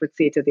parent would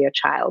say to their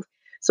child.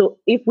 So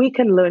if we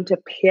can learn to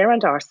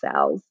parent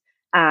ourselves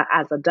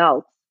as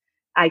adults,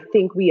 I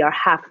think we are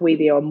halfway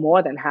there, or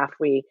more than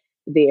halfway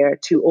there,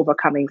 to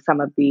overcoming some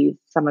of these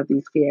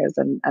fears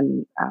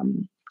and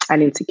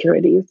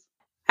insecurities.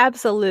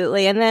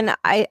 Absolutely. And then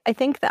I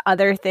think the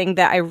other thing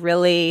that I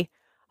really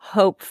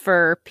hope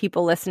for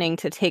people listening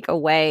to take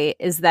away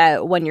is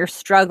that when you're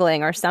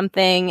struggling or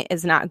something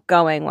is not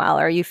going well,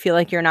 or you feel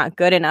like you're not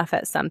good enough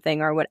at something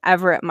or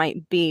whatever it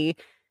might be,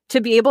 to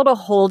be able to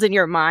hold in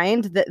your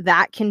mind that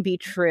that can be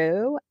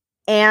true.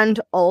 And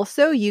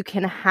also you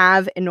can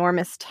have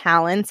enormous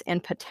talents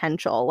and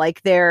potential.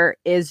 Like there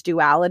is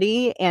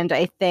duality. And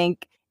I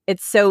think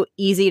it's so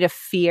easy to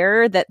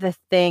fear that the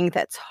thing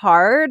that's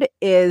hard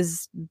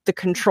is the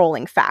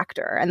controlling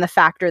factor and the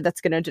factor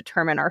that's going to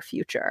determine our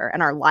future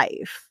and our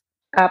life.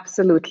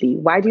 Absolutely.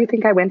 Why do you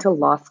think I went to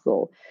law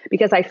school?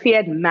 Because I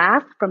feared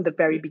math from the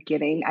very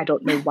beginning. I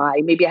don't know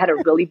why. Maybe I had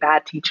a really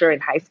bad teacher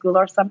in high school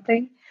or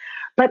something,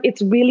 but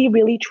it's really,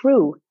 really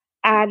true.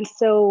 And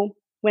so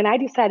when I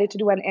decided to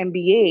do an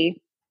MBA,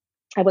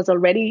 I was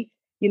already,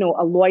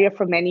 a lawyer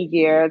for many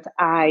years.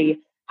 I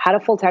had a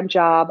full-time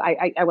job.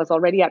 I was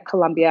already at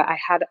Columbia. I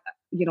had,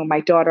 my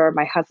daughter,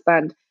 my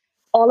husband,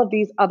 all of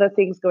these other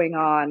things going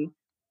on.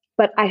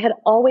 But I had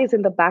always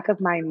in the back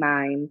of my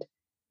mind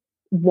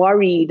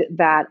worried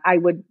that I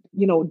would,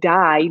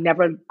 die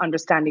never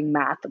understanding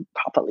math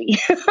properly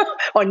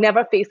or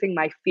never facing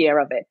my fear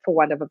of it, for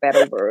want of a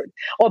better word,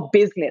 or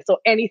business or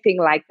anything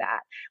like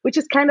that, which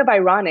is kind of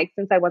ironic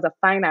since I was a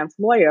finance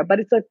lawyer, but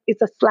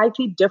it's a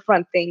slightly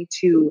different thing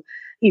to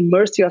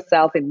immerse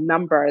yourself in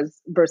numbers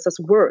versus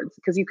words,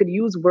 because you could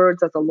use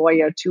words as a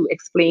lawyer to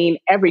explain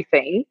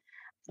everything,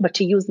 but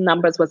to use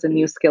numbers was a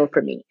new skill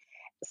for me.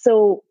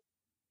 So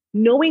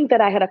knowing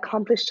that I had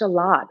accomplished a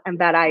lot and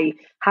that I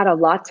had a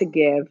lot to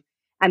give,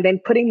 and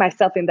then putting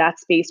myself in that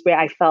space where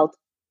I felt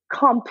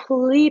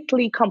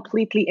completely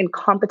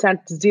incompetent,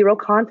 zero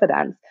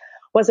confidence,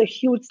 was a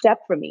huge step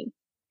for me.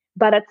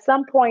 But at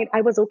some point,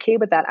 I was okay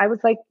with that. I was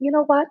like, you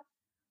know what?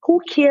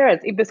 Who cares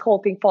if this whole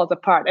thing falls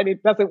apart and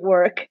it doesn't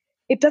work?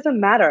 It doesn't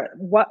matter.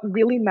 What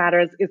really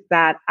matters is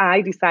that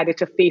I decided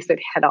to face it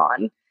head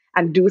on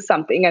and do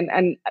something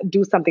and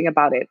do something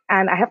about it.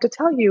 And I have to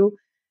tell you,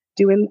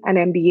 doing an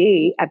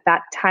MBA at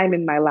that time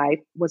in my life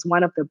was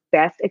one of the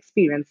best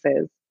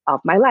experiences of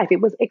my life.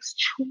 It was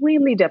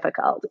extremely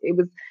difficult. It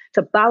was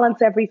to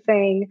balance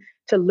everything,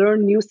 to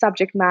learn new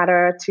subject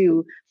matter,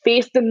 to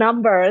face the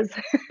numbers.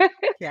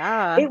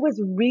 Yeah. It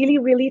was really,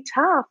 really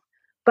tough,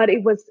 but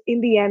it was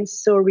in the end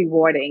so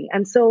rewarding.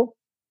 And so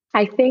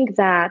I think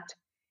that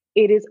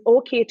it is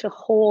okay to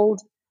hold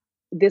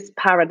this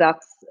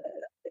paradox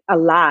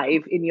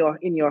alive in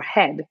your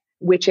head,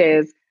 which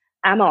is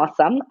I'm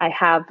awesome. I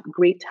have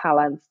great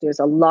talents. There's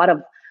a lot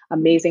of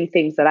amazing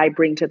things that I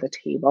bring to the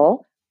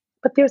table.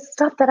 But there's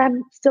stuff that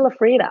I'm still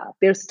afraid of.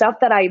 There's stuff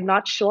that I'm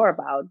not sure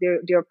about.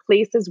 There are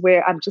places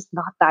where I'm just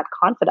not that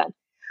confident.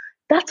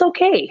 That's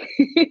okay.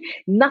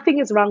 Nothing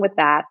is wrong with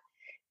that.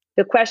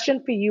 The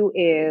question for you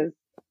is,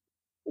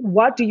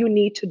 what do you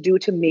need to do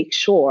to make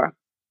sure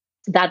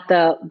that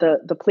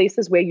the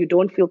places where you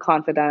don't feel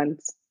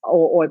confident,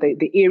 or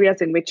the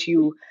areas in which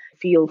you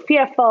feel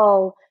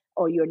fearful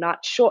or you're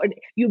not sure,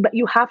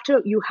 you have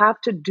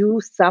to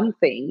do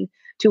something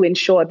to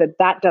ensure that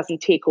that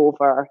doesn't take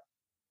over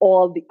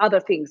all the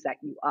other things that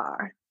you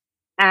are.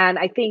 And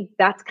I think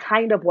that's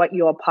kind of what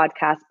your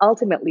podcast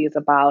ultimately is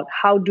about.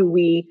 How do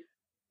we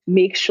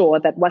make sure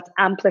that what's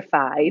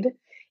amplified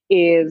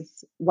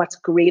is what's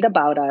great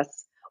about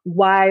us,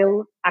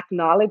 while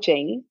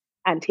acknowledging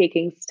and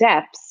taking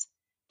steps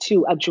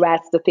to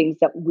address the things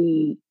that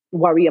we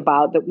worry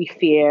about, that we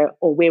fear,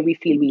 or where we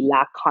feel we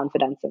lack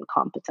confidence and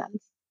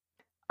competence.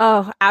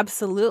 Oh,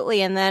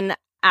 absolutely. And then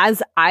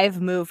as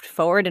I've moved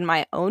forward in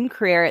my own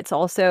career, it's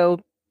also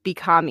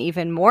become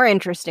even more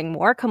interesting,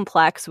 more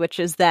complex,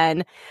 which is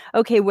then,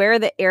 okay, where are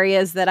the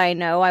areas that I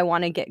know I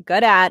want to get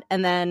good at?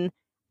 And then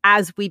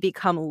as we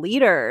become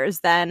leaders,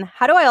 then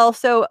how do I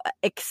also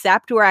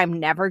accept where I'm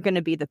never going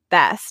to be the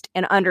best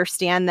and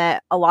understand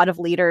that a lot of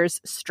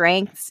leaders'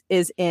 strengths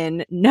is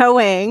in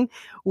knowing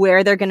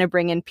where they're going to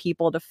bring in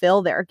people to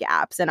fill their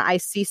gaps. And I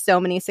see so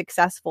many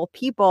successful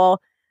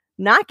people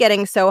not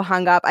getting so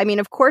hung up. I mean,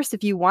 of course,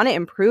 if you want to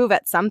improve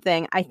at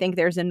something, I think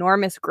there's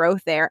enormous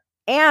growth there.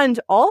 And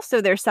also,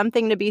 there's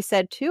something to be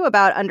said too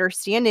about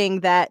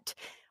understanding that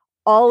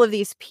all of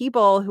these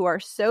people who are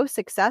so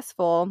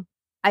successful,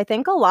 I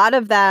think a lot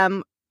of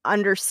them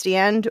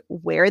understand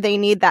where they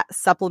need that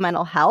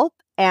supplemental help.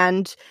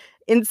 And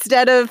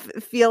instead of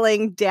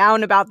feeling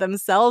down about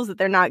themselves that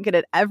they're not good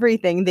at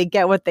everything, they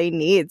get what they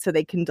need so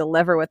they can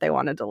deliver what they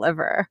want to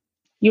deliver.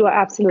 You are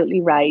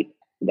absolutely right.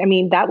 I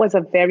mean, that was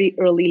a very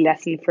early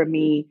lesson for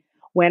me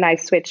when I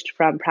switched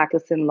from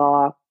practicing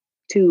law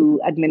to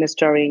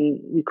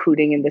administering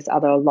recruiting in this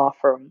other law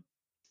firm.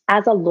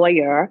 As a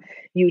lawyer,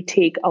 you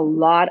take a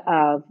lot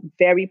of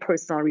very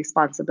personal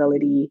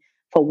responsibility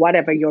for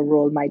whatever your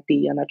role might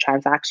be in a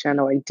transaction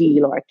or a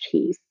deal or a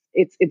case.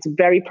 It's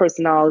very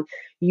personal.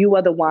 You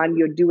are the one,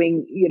 you're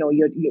doing,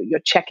 you're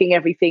checking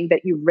everything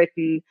that you've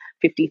written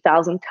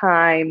 50,000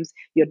 times.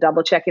 You're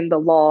double checking the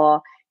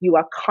law. You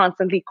are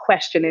constantly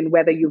questioning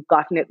whether you've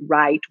gotten it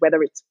right,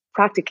 whether it's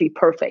practically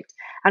perfect.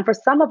 And for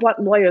some of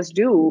what lawyers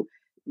do,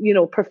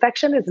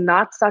 perfection is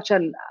not such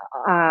an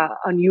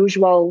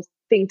unusual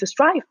thing to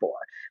strive for,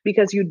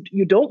 because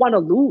you don't want to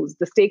lose.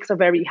 The stakes are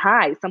very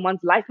high.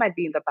 Someone's life might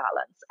be in the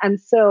balance. And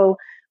so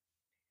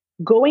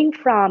going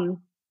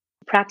from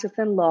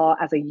practicing law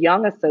as a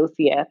young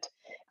associate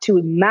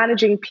to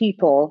managing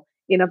people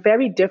in a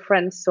very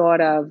different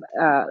sort of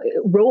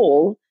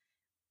role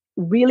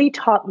really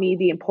taught me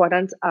the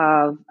importance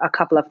of a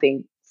couple of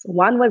things.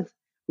 One was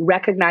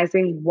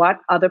recognizing what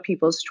other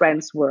people's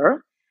strengths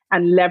were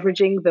and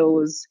leveraging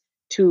those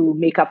to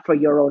make up for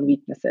your own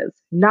weaknesses.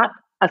 Not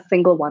a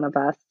single one of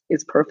us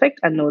is perfect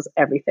and knows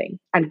everything.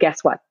 And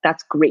guess what?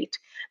 That's great.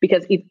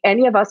 Because if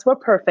any of us were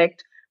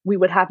perfect, we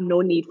would have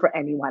no need for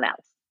anyone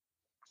else.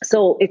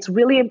 So it's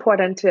really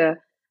important to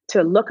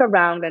look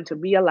around and to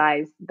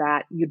realize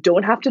that you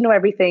don't have to know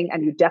everything,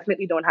 and you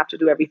definitely don't have to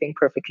do everything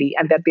perfectly,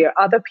 and that there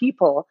are other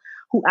people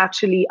who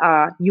actually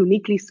are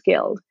uniquely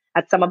skilled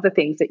at some of the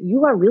things that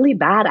you are really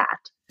bad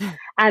at.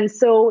 And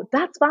so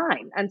that's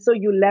fine. And so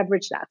you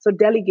leverage that. So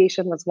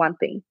delegation was one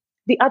thing.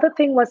 The other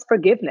thing was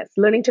forgiveness,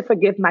 learning to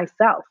forgive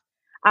myself.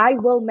 I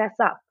will mess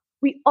up.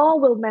 We all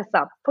will mess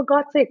up. For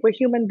God's sake, we're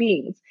human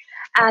beings.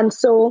 And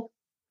so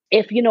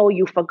if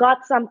you forgot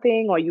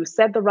something, or you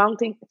said the wrong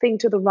thing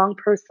to the wrong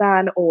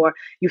person, or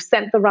you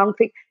sent the wrong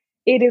thing,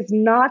 it is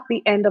not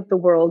the end of the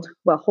world.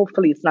 Well,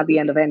 hopefully it's not the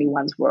end of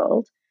anyone's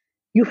world.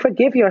 You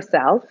forgive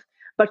yourself,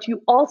 but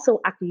you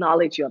also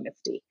acknowledge your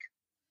mistake.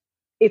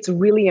 It's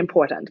really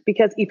important,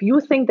 because if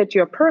you think that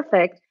you're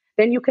perfect,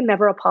 then you can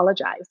never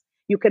apologize.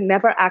 You can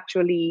never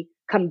actually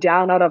come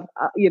down out of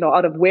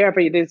out of wherever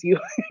it is you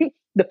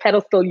the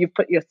pedestal you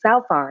put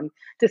yourself on,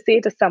 to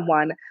say to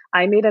someone,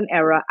 I made an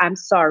error, I'm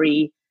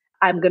sorry,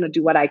 I'm going to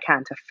do what I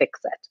can to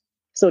fix it.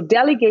 So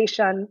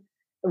delegation,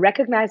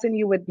 recognizing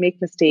you would make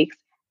mistakes,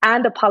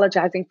 and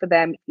apologizing for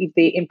them if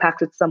they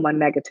impacted someone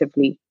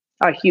negatively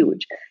are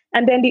huge.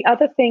 And then the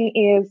other thing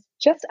is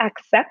just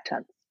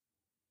acceptance.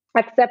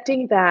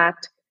 Accepting that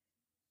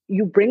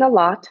you bring a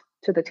lot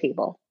to the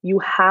table. You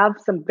have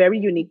some very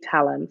unique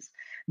talents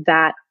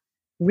that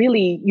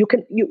really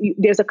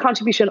there's a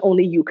contribution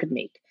only you could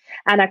make.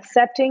 And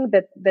accepting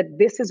that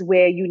this is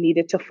where you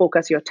needed to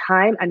focus your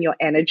time and your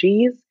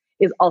energies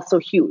is also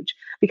huge,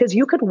 because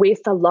you could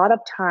waste a lot of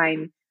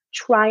time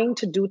trying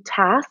to do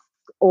tasks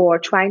or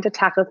trying to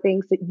tackle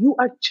things that you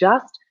are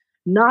just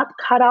not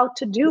cut out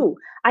to do.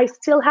 I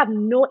still have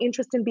no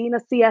interest in being a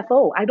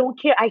CFO. I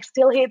don't care. I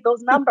still hate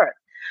those numbers.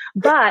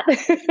 But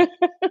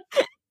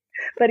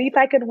but if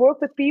I could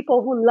work with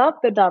people who love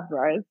the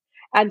numbers,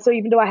 and so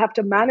even though I have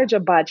to manage a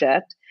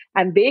budget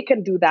and they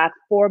can do that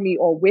for me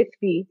or with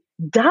me,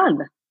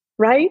 done,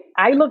 right?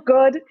 I look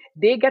good,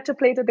 they get to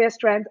play to their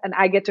strengths, and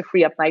I get to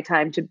free up my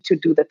time to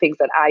do the things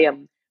that I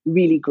am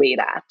really great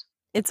at.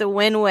 It's a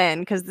win-win,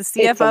 because the It's a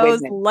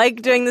CFOs win-win.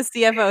 like doing the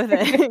CFO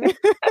thing.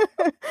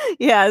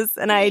 Yes,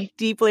 and I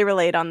deeply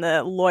relate on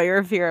the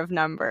lawyer fear of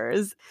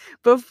numbers.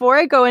 Before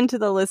I go into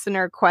the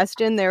listener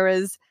question, there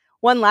was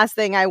one last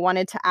thing I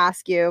wanted to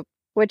ask you,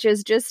 which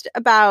is just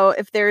about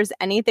if there's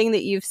anything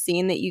that you've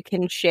seen that you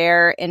can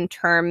share in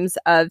terms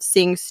of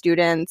seeing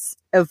students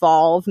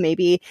evolve,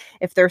 maybe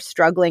if they're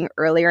struggling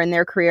earlier in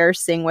their career,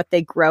 seeing what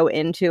they grow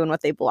into and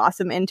what they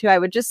blossom into. I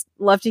would just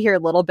love to hear a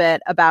little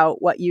bit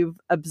about what you've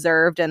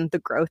observed and the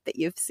growth that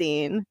you've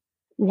seen.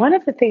 One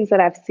of the things that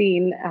I've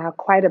seen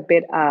quite a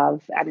bit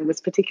of, and it was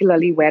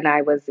particularly when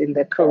I was in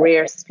the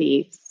career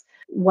space,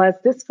 was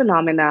this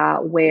phenomena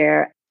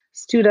where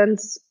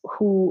students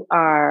who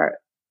are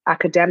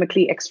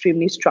academically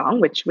extremely strong,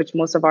 which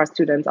most of our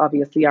students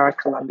obviously are at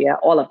Columbia,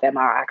 all of them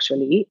are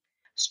actually,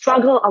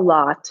 struggle a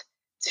lot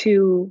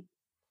to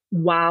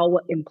wow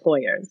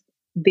employers.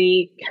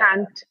 They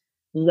can't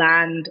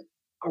land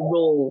a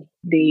role.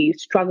 They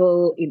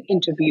struggle in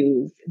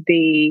interviews.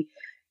 They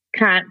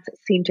can't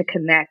seem to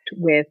connect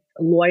with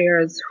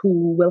lawyers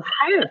who will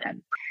hire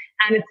them.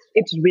 And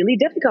it's really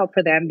difficult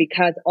for them,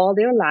 because all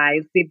their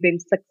lives they've been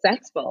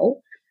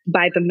successful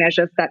by the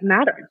measures that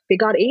matter. They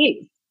got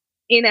A's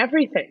in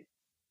everything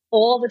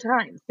all the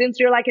time since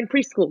you're like in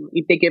preschool,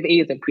 if they give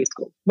A's in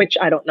preschool, which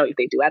I don't know if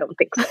they do. I don't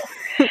think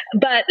so.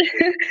 But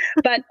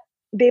but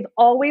they've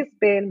always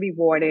been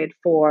rewarded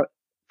for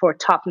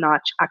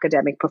top-notch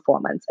academic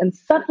performance. And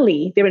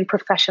suddenly they're in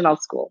professional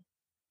school.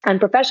 And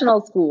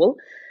professional school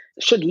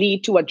should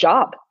lead to a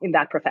job in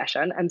that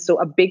profession. And so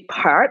a big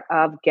part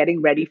of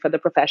getting ready for the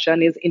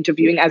profession is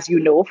interviewing, as you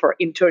know, for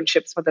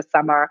internships for the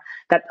summer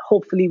that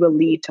hopefully will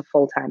lead to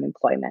full-time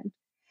employment.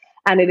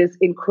 And it is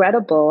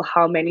incredible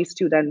how many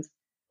students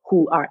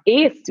who are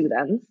A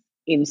students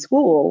in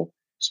school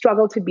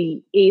struggle to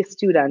be A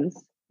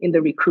students in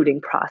the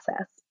recruiting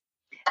process.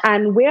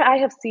 And where I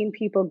have seen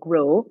people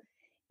grow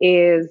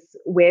is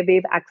where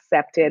they've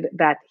accepted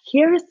that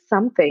here is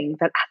something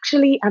that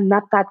actually I'm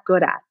not that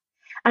good at.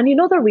 And you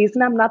know the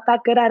reason I'm not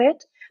that good at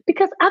it?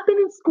 Because I've been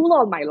in school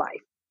all my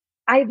life.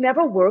 I've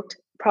never worked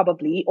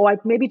probably, or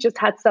I've maybe just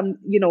had some,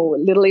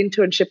 little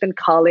internship in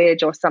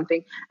college or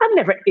something. I've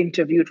never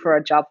interviewed for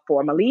a job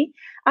formally.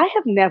 I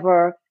have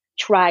never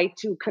tried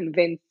to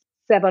convince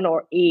 7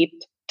 or 8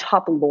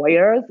 top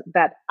lawyers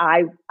that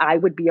I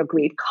would be a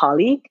great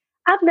colleague.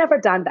 I've never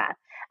done that.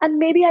 And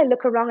maybe I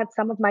look around at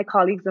some of my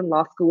colleagues in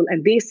law school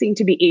and they seem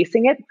to be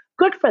acing it.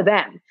 Good for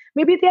them.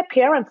 Maybe their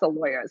parents are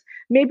lawyers.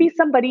 Maybe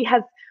somebody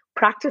has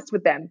practiced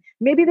with them.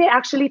 Maybe they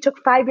actually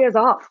took 5 years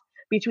off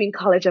between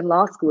college and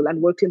law school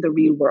and worked in the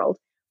real world.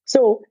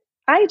 So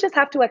I just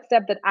have to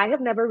accept that I have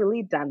never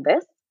really done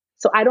this.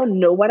 So I don't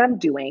know what I'm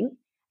doing.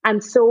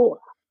 And so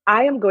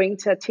I am going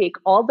to take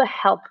all the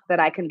help that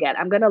I can get.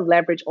 I'm going to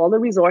leverage all the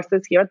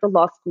resources here at the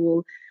law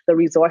school, the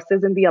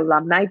resources in the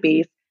alumni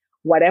base,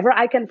 whatever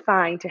I can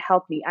find to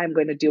help me, I'm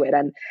going to do it.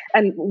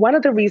 And one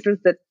of the reasons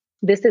that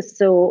this is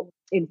so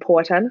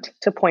important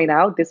to point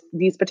out,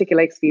 these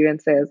particular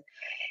experiences,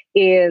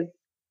 is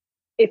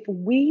if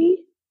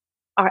we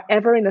are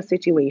ever in a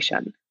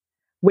situation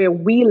where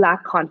we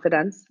lack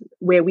confidence,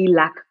 where we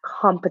lack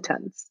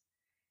competence,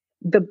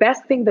 the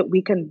best thing that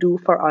we can do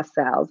for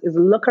ourselves is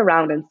look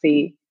around and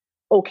say,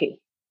 okay,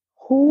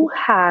 who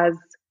has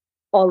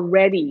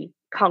already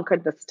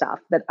conquered the stuff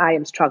that I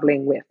am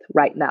struggling with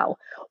right now?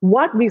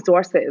 What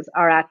resources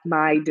are at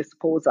my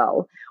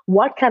disposal?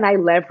 What can I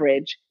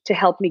leverage to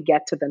help me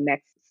get to the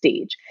next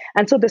stage?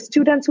 And so the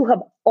students who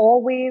have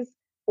always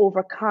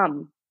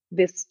overcome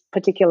this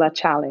particular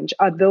challenge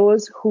are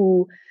those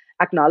who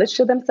acknowledge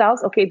to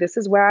themselves, okay, this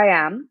is where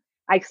I am.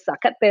 I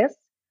suck at this.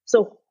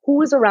 So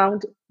who is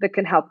around that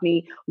can help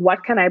me?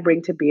 What can I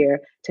bring to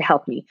bear to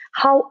help me?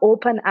 How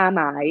open am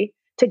I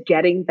to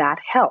getting that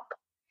help?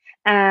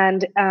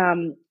 And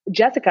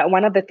Jessica,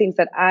 one of the things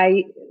that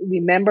I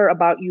remember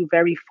about you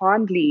very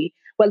fondly,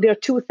 well, there are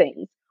two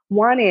things.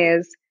 One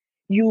is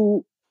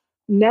you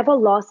never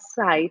lost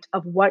sight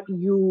of what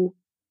you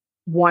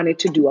wanted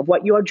to do, of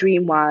what your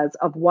dream was,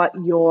 of what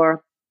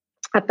your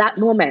at that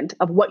moment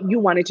of what you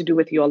wanted to do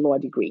with your law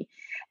degree.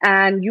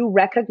 And you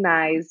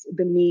recognize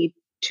the need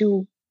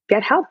to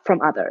get help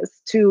from others,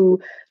 to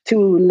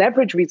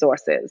leverage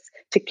resources,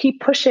 to keep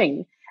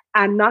pushing,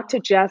 and not to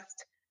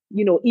just,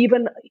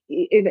 even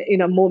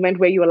in a moment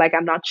where you're like,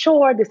 I'm not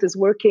sure this is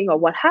working or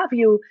what have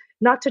you,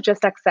 not to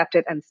just accept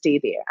it and stay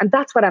there. And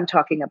that's what I'm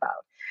talking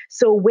about.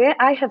 So where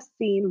I have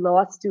seen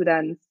law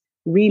students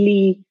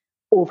really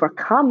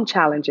overcome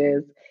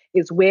challenges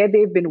is where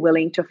they've been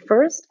willing to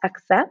first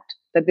accept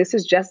that this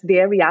is just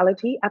their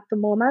reality at the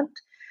moment,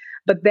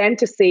 but then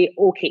to say,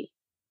 okay,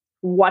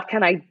 what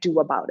can I do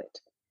about it?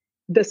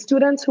 The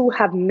students who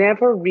have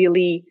never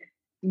really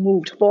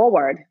moved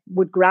forward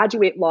would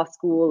graduate law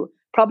school,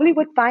 probably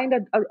would find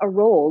a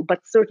role, but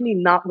certainly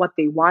not what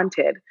they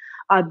wanted,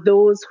 are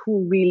those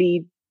who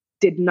really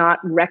did not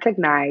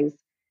recognize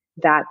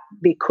that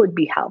they could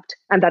be helped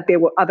and that there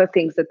were other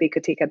things that they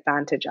could take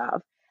advantage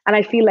of. And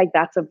I feel like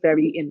that's a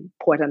very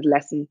important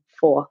lesson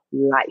for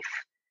life.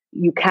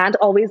 You can't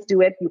always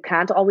do it, you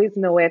can't always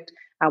know it,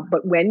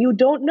 but when you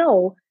don't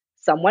know,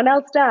 someone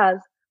else does.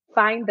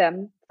 Find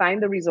them,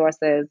 find the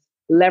resources,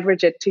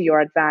 leverage it to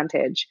your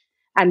advantage,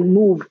 and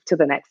move to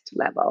the next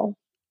level.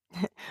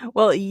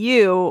 Well,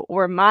 you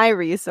were my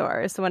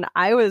resource when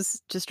I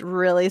was just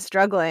really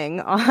struggling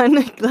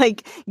on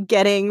like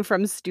getting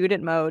from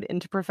student mode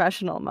into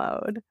professional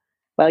mode.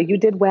 Well, you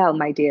did well,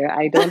 my dear.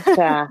 I don't.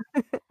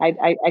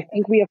 I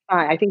think we are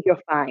fine. I think you're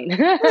fine.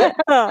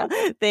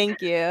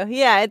 Thank you.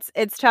 Yeah,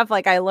 it's tough.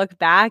 Like I look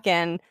back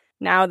and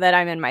now that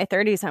I'm in my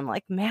 30s, I'm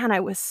like, man, I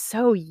was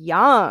so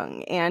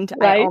young. And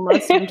I Right.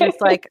 almost am just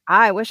like,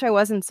 I wish I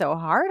wasn't so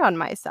hard on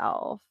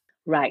myself.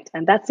 Right.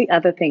 And that's the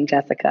other thing,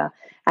 Jessica.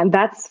 And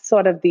that's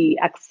sort of the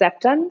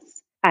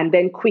acceptance and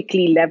then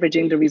quickly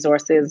leveraging the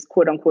resources,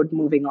 quote unquote,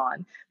 moving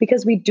on.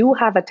 Because we do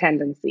have a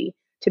tendency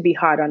to be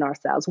hard on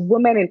ourselves,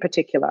 women in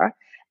particular.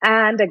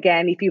 And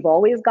again, if you've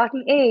always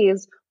gotten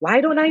A's,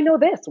 why don't I know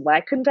this? Why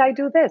couldn't I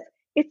do this?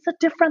 It's a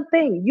different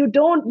thing. You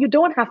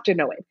don't have to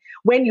know it.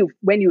 When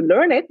you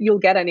learn it, you'll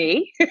get an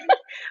A.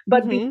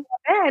 But before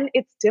then,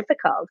 it's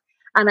difficult.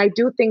 And I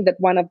do think that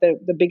one of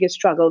the biggest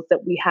struggles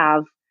that we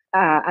have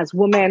as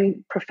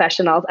women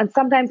professionals, and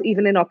sometimes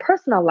even in our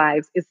personal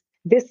lives, is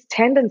this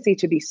tendency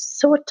to be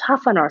so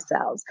tough on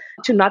ourselves,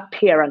 to not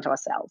parent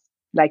ourselves,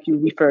 like you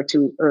referred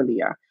to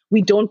earlier.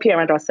 We don't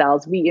parent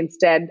ourselves. We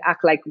instead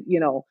act like,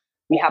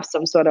 we have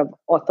some sort of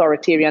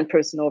authoritarian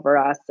person over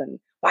us. And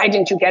why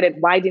didn't you get it?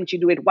 Why didn't you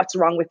do it? What's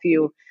wrong with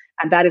you?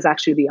 And that is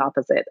actually the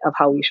opposite of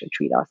how we should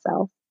treat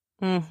ourselves.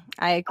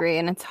 I agree.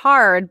 And it's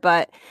hard,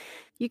 but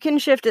you can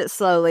shift it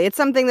slowly. It's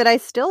something that I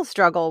still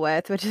struggle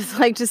with, which is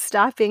like just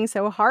stop being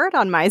so hard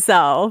on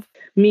myself.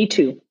 Me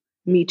too.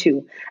 Me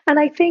too. And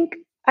I think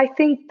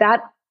that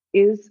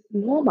is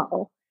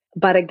normal.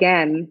 But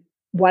again,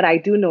 what I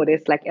do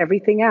notice, like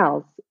everything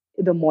else,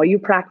 the more you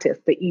practice,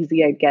 the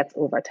easier it gets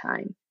over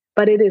time.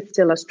 But it is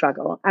still a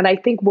struggle. And I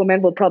think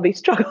women will probably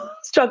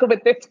struggle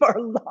with this for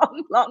a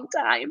long, long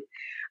time.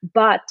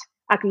 But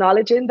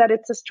acknowledging that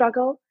it's a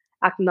struggle,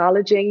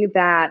 acknowledging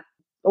that,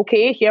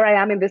 okay, here I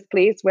am in this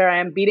place where I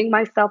am beating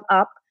myself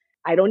up.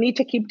 I don't need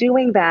to keep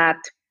doing that.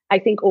 I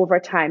think over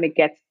time it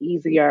gets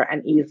easier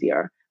and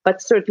easier.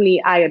 But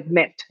certainly I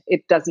admit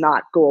it does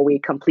not go away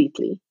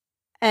completely.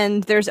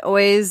 And there's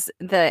always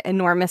the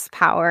enormous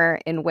power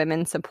in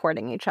women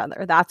supporting each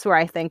other. That's where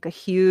I think a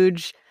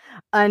huge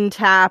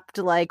untapped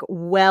like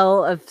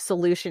well of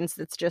solutions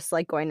that's just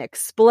like going to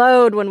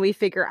explode when we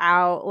figure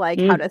out like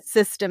how Mm. to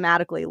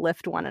systematically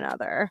lift one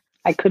another.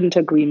 I couldn't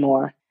agree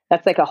more.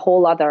 That's like a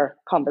whole other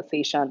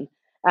conversation,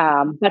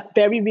 but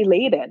very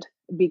related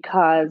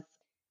because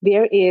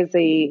there is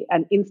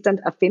an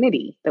instant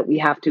affinity that we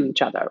have to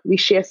each other. We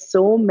share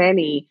so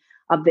many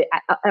of the.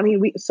 I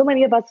mean, so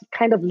many of us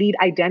kind of lead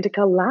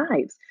identical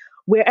lives.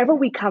 Wherever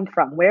we come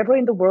from, wherever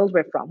in the world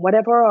we're from,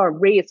 whatever our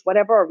race,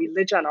 whatever our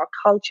religion, our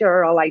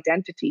culture, our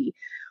identity,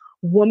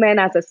 women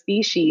as a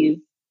species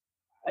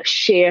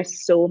share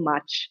so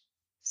much,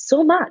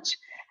 so much.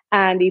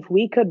 And if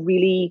we could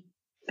really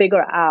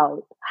figure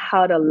out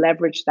how to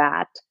leverage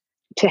that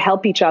to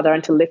help each other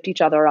and to lift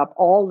each other up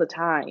all the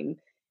time,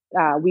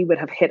 we would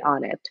have hit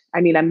on it.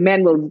 I mean, and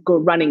men will go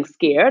running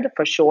scared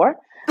for sure,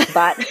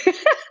 but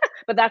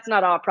but that's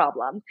not our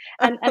problem.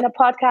 And a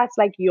podcast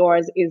like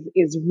yours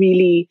is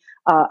really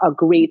a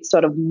great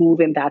sort of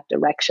move in that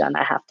direction,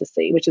 I have to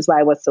say, which is why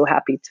I was so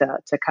happy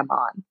to come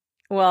on.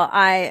 Well,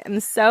 I am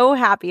so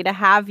happy to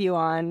have you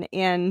on.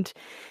 And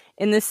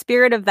in the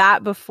spirit of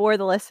that, before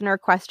the listener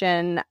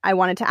question, I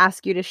wanted to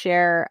ask you to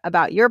share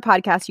about your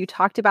podcast. You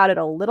talked about it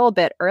a little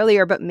bit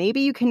earlier, but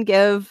maybe you can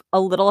give a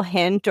little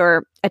hint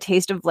or a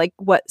taste of like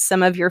what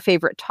some of your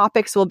favorite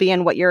topics will be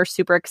and what you're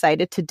super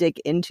excited to dig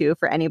into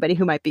for anybody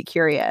who might be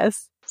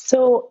curious.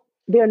 So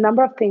there are a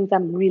number of things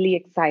I'm really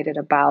excited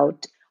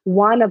about.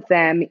 One of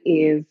them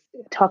is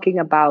talking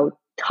about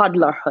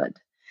toddlerhood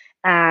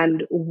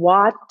and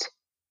what's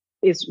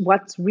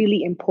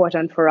really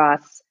important for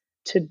us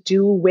to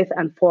do with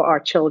and for our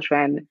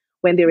children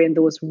when they're in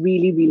those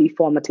really, really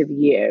formative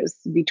years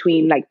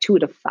between like 2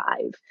 to 5.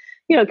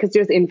 Because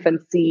there's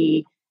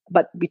infancy,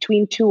 but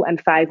between 2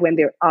 and 5, when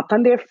they're up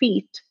on their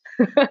feet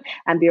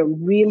and they're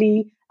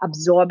really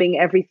absorbing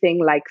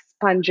everything like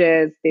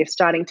sponges, they're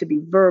starting to be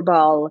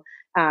verbal,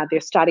 they're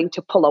starting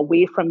to pull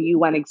away from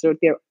you and exert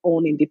their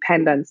own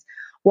independence.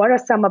 What are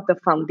some of the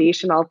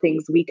foundational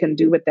things we can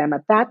do with them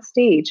at that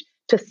stage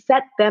to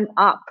set them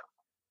up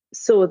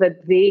so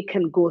that they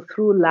can go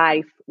through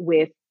life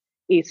with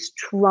a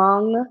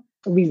strong,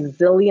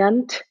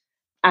 resilient,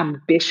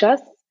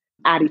 ambitious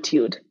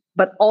attitude,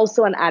 but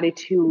also an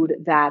attitude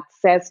that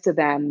says to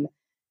them,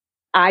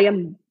 I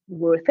am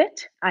worth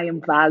it, I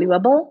am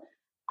valuable,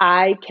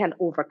 I can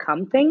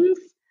overcome things.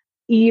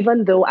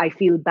 Even though I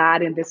feel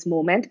bad in this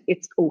moment,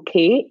 it's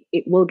okay.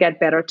 It will get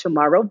better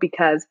tomorrow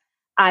because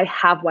I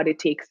have what it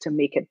takes to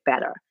make it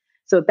better.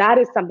 So that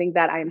is something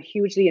that I am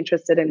hugely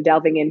interested in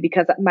delving in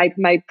because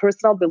my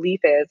personal belief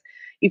is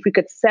if we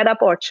could set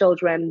up our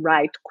children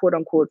right, quote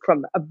unquote,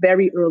 from a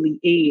very early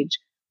age,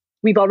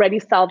 we've already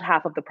solved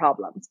half of the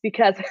problems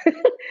because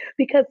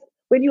because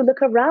when you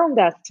look around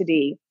us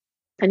today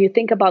and you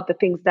think about the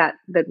things that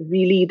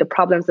really the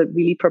problems that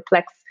really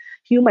perplex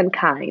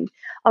humankind,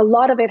 a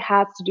lot of it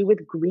has to do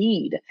with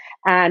greed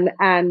and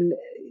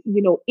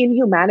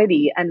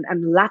inhumanity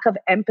and lack of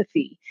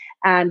empathy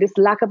and this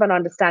lack of an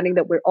understanding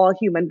that we're all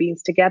human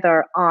beings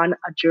together on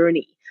a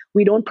journey.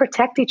 We don't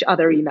protect each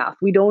other enough.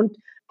 We don't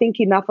think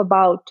enough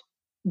about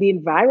the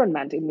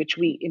environment in which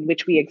we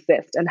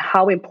exist and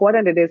how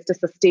important it is to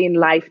sustain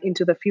life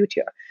into the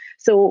future.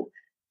 So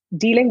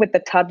dealing with the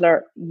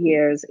toddler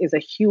years it's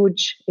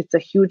a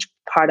huge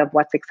part of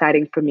what's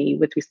exciting for me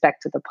with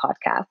respect to the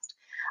podcast.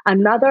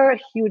 Another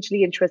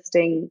hugely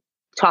interesting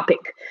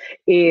topic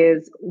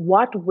is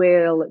what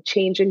will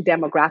changing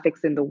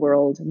demographics in the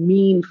world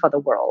mean for the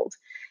world.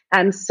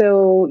 And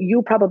so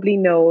you probably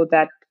know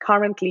that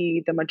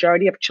currently the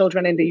majority of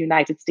children in the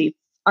United States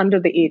under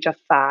the age of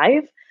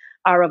 5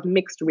 are of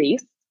mixed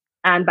race.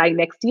 And by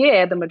next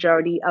year, the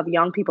majority of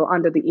young people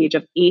under the age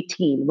of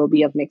 18 will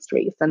be of mixed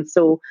race. And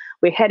so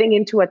we're heading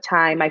into a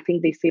time, I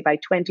think they say by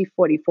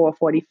 2044,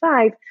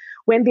 45,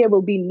 when there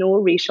will be no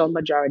racial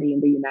majority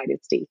in the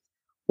United States.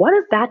 What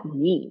does that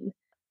mean?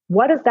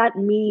 What does that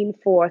mean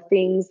for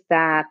things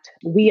that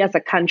we as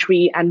a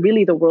country and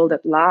really the world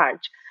at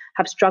large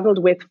have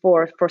struggled with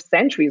for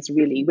centuries,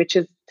 really, which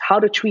is how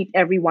to treat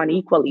everyone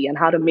equally and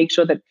how to make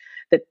sure that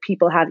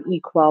people have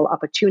equal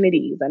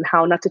opportunities and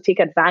how not to take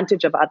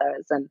advantage of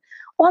others and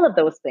all of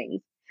those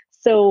things.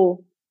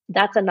 So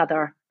that's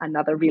another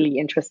really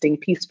interesting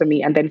piece for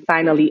me. And then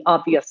finally,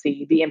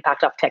 obviously, the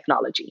impact of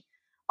technology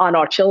on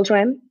our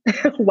children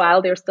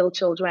while they're still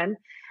children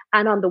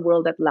and on the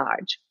world at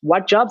large.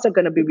 What jobs are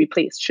going to be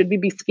replaced? Should we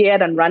be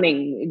scared and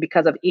running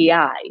because of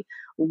AI?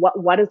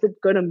 What is it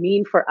going to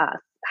mean for us?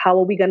 How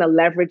are we going to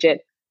leverage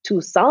it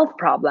to solve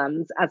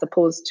problems as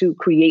opposed to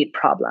create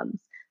problems.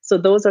 So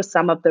those are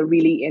some of the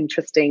really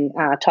interesting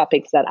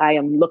topics that I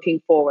am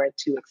looking forward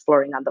to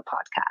exploring on the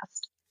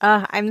podcast.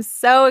 I'm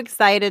so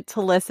excited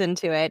to listen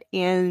to it.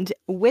 And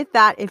with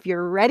that, if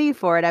you're ready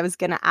for it, I was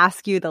going to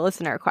ask you the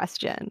listener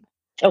question.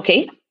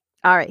 Okay.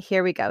 All right,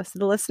 here we go. So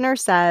the listener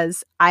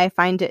says, I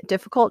find it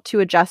difficult to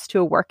adjust to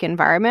a work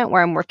environment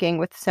where I'm working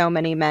with so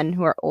many men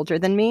who are older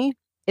than me.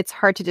 It's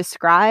hard to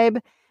describe.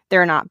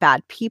 They're not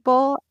bad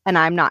people, and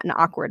I'm not an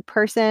awkward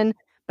person,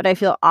 but I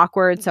feel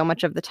awkward so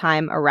much of the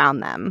time around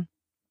them.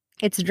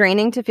 It's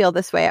draining to feel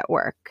this way at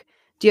work.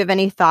 Do you have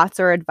any thoughts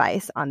or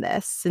advice on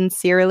this?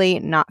 Sincerely,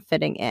 not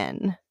fitting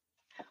in.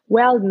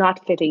 Well,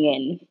 not fitting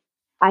in.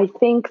 I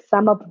think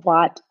some of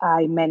what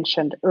I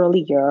mentioned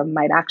earlier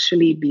might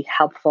actually be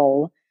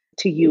helpful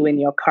to you in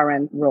your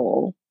current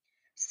role.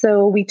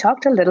 So, we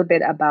talked a little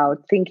bit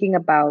about thinking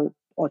about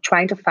or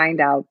trying to find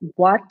out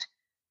what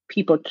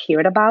people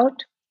cared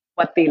about,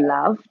 what they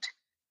loved,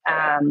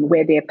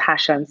 where their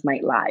passions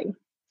might lie.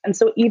 And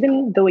so,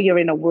 even though you're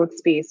in a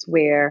workspace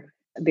where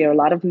there are a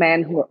lot of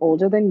men who are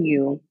older than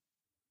you,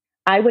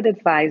 I would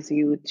advise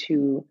you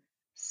to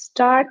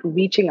start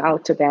reaching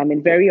out to them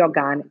in very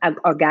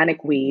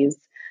organic ways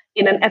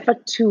in an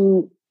effort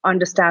to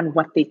understand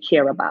what they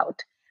care about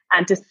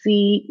and to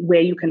see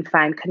where you can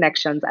find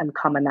connections and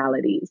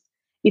commonalities.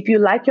 If you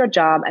like your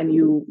job and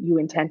you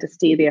intend to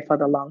stay there for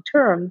the long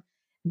term,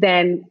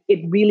 then it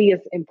really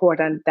is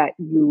important that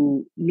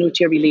you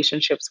nurture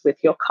relationships with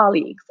your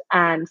colleagues.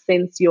 And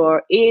since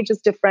your age is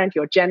different,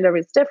 your gender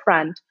is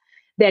different,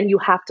 then you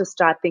have to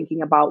start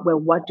thinking about, well,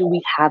 what do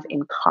we have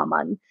in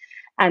common?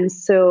 And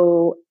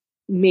so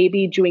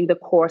maybe during the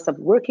course of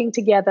working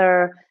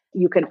together,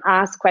 you can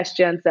ask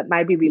questions that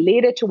might be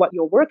related to what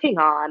you're working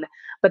on,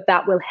 but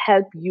that will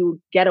help you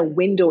get a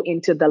window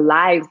into the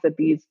lives that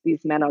these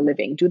men are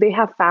living. Do they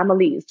have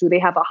families? Do they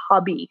have a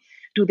hobby?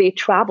 Do they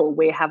travel?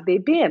 Where have they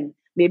been?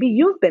 Maybe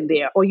you've been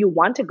there or you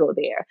want to go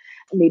there.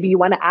 Maybe you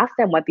want to ask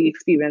them what the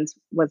experience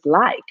was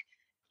like.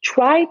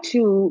 Try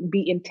to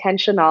be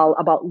intentional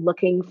about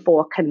looking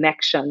for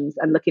connections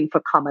and looking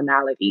for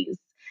commonalities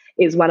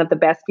is one of the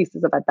best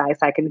pieces of advice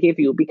I can give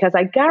you, because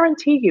I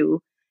guarantee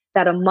you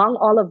that among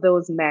all of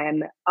those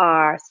men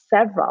are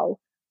several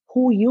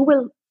who you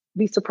will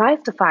be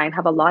surprised to find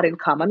have a lot in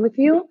common with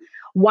you,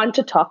 want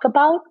to talk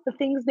about the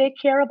things they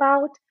care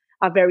about,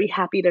 are very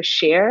happy to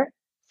share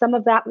some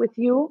of that with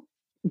you.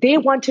 They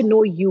want to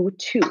know you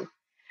too.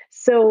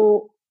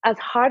 So, as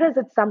hard as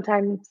it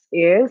sometimes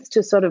is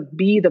to sort of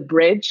be the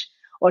bridge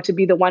or to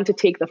be the one to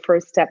take the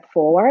first step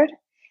forward,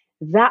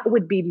 that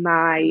would be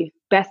my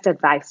best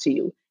advice to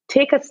you.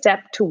 Take a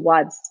step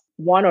towards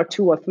one or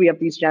two or three of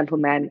these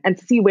gentlemen and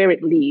see where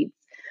it leads.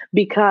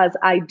 Because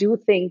I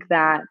do think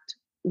that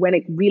when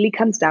it really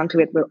comes down to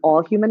it, we're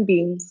all human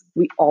beings.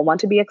 We all want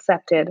to be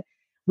accepted.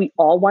 We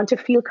all want to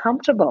feel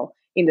comfortable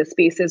in the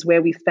spaces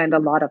where we spend a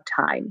lot of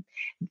time.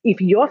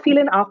 If you're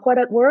feeling awkward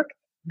at work,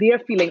 they're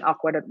feeling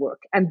awkward at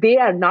work and they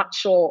are not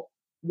sure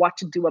what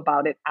to do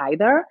about it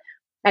either.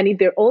 And if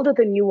they're older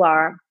than you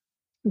are,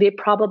 they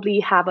probably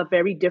have a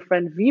very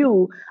different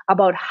view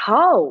about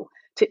how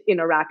to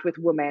interact with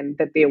women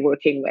that they're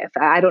working with.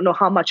 I don't know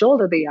how much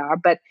older they are,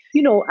 but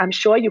I'm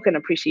sure you can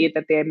appreciate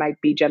that there might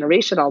be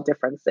generational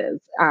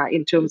differences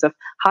in terms of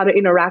how to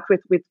interact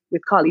with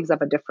colleagues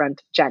of a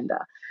different gender.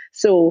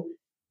 So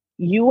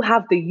you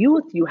have the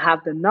youth, you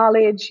have the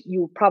knowledge,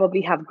 you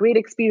probably have great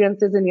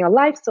experiences in your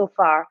life so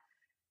far.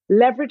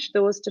 Leverage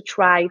those to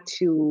try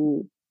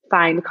to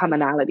find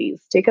commonalities.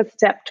 Take a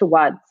step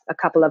towards a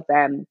couple of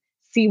them,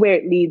 see where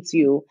it leads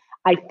you.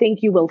 I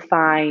think you will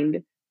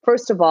find,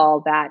 first of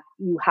all, that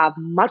you have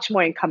much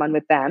more in common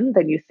with them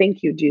than you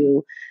think you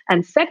do.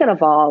 And second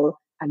of all,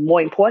 and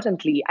more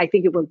importantly, I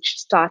think it will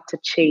start to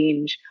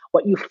change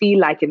what you feel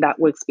like in that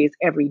workspace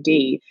every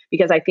day,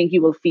 because I think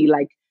you will feel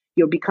like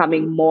you're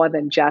becoming more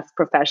than just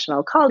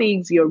professional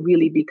colleagues. You're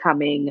really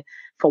becoming,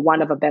 for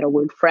want of a better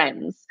word,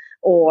 friends,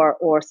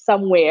 or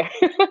somewhere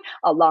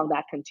along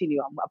that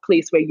continuum, a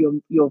place where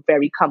you're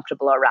very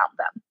comfortable around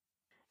them.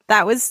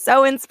 That was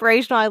so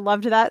inspirational. I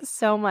loved that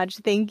so much.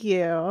 Thank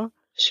you.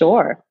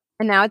 Sure.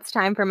 And now it's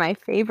time for my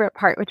favorite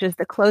part, which is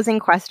the closing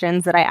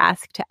questions that I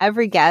ask to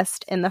every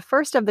guest. And the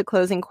first of the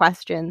closing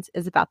questions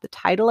is about the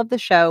title of the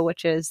show,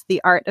 which is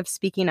The Art of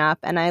Speaking Up.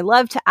 And I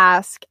love to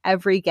ask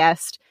every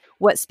guest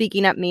what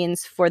speaking up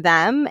means for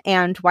them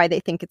and why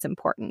they think it's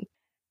important.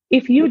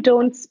 If you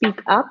don't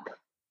speak up,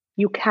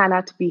 you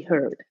cannot be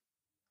heard.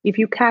 If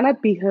you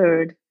cannot be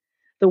heard,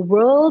 the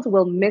world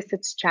will miss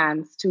its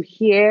chance to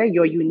hear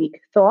your unique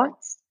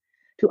thoughts,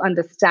 to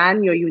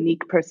understand your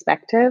unique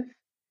perspective,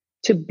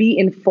 to be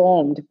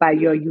informed by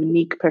your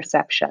unique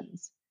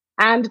perceptions,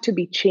 and to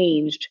be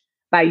changed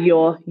by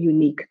your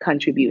unique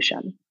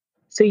contribution.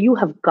 So you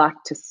have got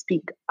to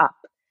speak up.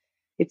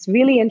 It's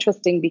really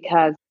interesting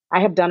because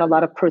I have done a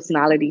lot of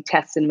personality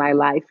tests in my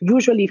life,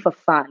 usually for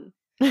fun,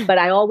 but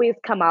I always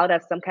come out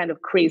as some kind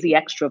of crazy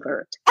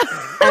extrovert.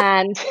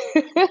 And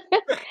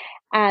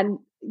and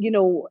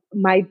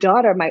my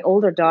daughter, my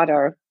older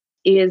daughter,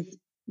 is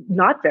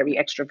not very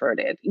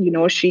extroverted.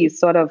 She's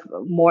sort of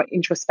more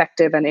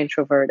introspective and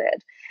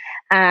introverted.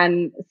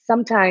 And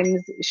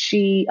sometimes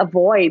she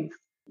avoids,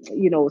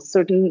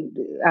 certain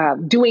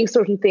doing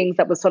certain things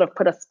that would sort of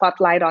put a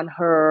spotlight on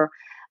her.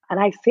 And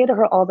I say to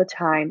her all the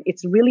time,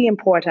 it's really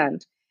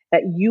important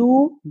that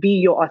you be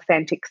your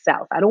authentic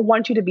self. I don't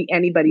want you to be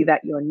anybody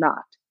that you're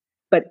not.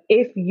 But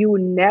if you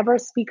never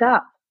speak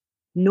up,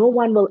 no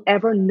one will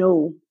ever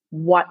know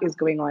what is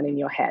going on in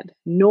your head.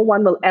 No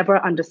one will ever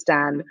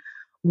understand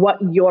what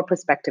your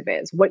perspective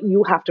is, what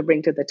you have to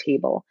bring to the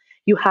table.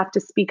 You have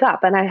to speak up.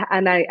 And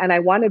I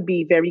want to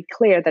be very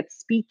clear that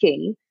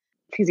speaking,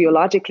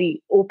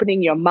 physiologically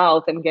opening your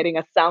mouth and getting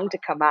a sound to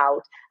come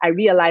out, I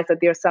realize that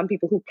there are some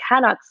people who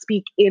cannot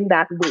speak in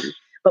that way,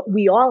 but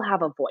we all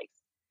have a voice.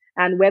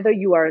 And whether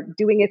you are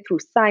doing it through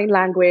sign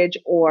language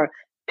or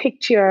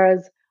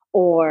pictures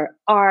or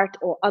art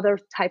or other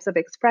types of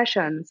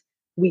expressions,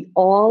 we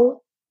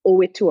all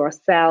owe it to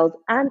ourselves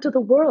and to the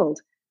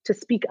world to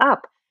speak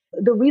up.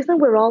 The reason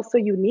we're all so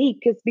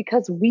unique is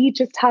because we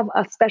just have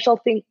a special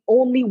thing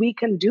only we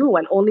can do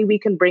and only we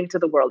can bring to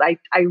the world.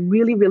 I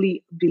really,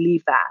 really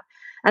believe that.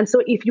 And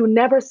so if you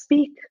never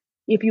speak,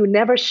 if you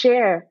never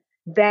share,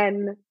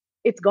 then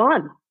it's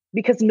gone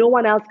because no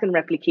one else can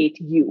replicate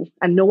you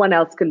and no one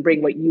else can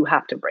bring what you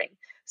have to bring.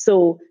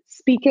 So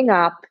speaking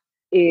up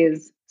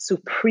is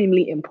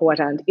supremely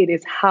important. It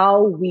is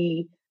how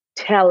we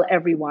tell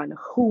everyone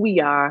who we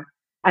are,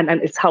 and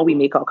it's how we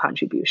make our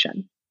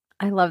contribution.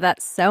 I love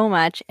that so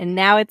much. And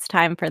now it's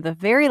time for the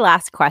very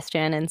last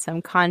question. And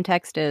some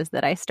context is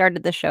that I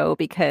started the show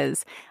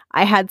because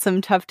I had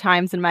some tough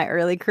times in my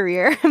early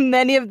career.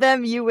 Many of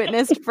them you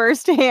witnessed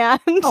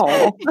firsthand.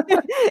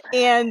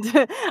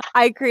 And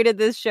I created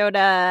this show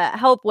to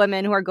help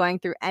women who are going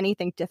through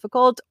anything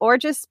difficult or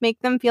just make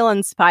them feel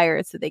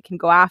inspired so they can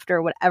go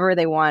after whatever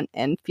they want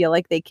and feel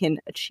like they can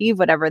achieve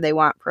whatever they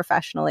want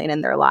professionally and in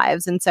their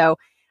lives. And so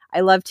I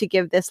love to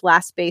give this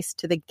last space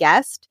to the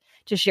guest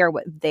to share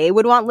what they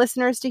would want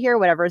listeners to hear,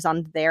 whatever's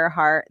on their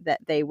heart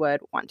that they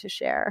would want to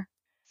share.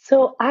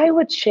 So I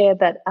would share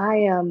that I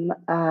am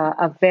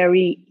a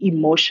very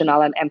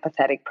emotional and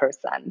empathetic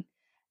person.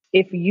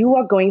 If you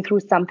are going through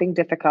something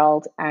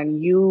difficult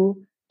and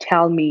you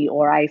tell me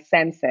or I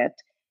sense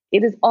it,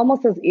 it is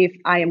almost as if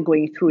I am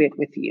going through it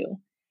with you.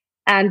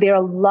 And there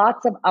are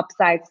lots of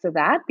upsides to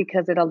that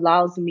because it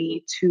allows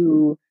me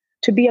to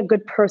be a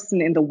good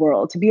person in the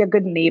world, to be a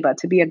good neighbor,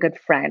 to be a good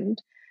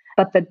friend.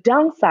 But the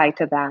downside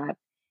to that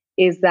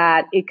is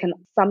that it can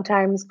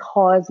sometimes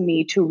cause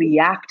me to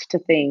react to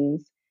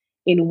things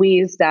in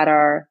ways that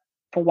are,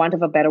 for want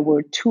of a better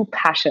word, too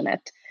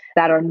passionate,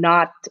 that are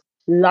not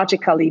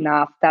logical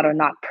enough, that are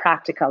not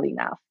practical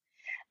enough.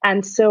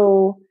 And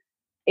so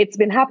it's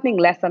been happening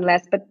less and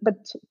less, but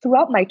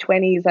throughout my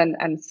 20s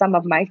and some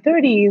of my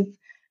 30s,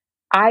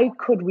 I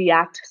could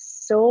react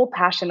so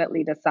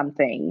passionately to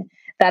something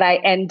that I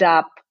end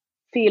up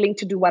failing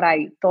to do what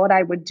I thought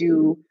I would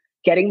do,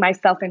 getting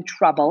myself in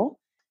trouble.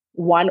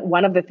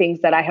 One of the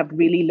things that I have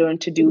really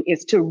learned to do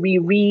is to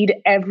reread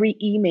every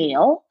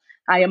email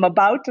I am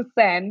about to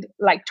send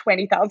like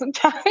 20,000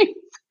 times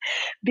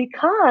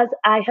because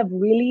I have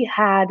really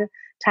had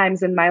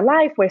times in my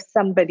life where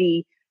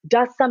somebody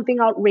does something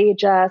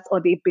outrageous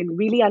or they've been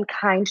really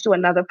unkind to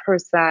another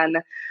person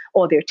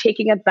or they're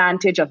taking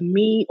advantage of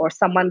me or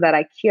someone that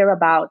I care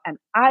about. And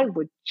I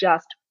would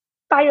just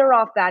fire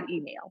off that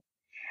email.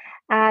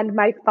 And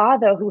my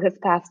father, who has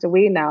passed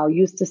away now,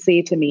 used to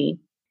say to me,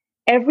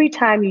 every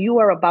time you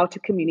are about to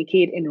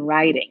communicate in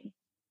writing,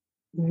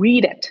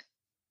 read it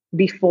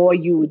before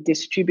you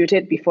distribute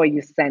it, before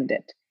you send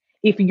it.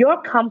 If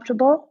you're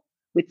comfortable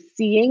with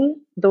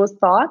seeing those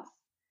thoughts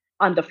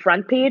on the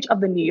front page of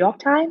the New York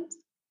Times,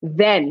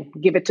 then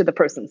give it to the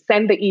person.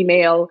 Send the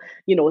email,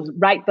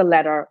 write the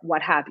letter,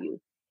 what have you.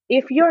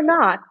 If you're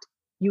not,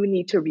 you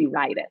need to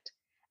rewrite it.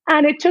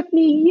 And it took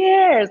me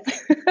years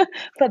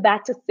for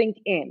that to sink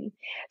in.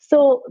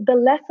 So the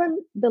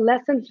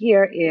lesson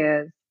here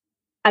is,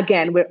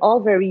 again, we're all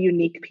very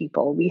unique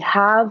people. We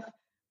have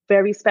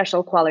very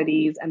special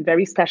qualities and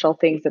very special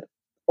things that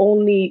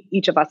only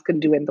each of us can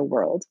do in the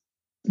world.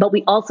 But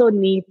we also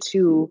need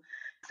to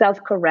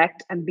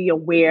self-correct and be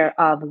aware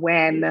of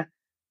when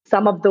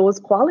some of those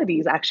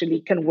qualities actually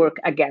can work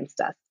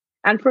against us.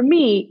 And for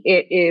me,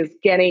 it is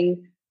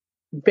getting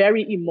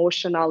very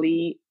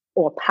emotionally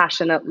or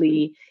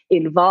passionately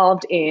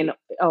involved in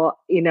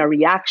a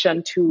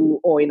reaction to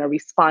or in a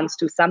response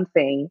to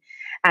something.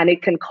 And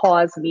it can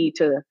cause me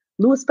to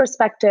lose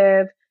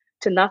perspective,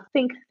 to not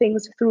think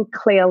things through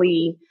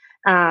clearly,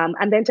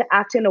 and then to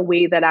act in a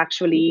way that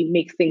actually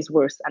makes things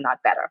worse and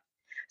not better.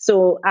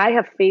 So I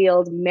have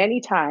failed many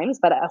times,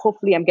 but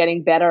hopefully I'm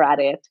getting better at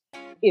it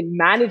in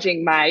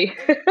managing my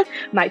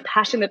my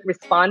passionate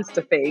response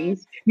to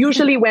things.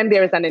 Usually when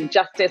there is an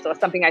injustice or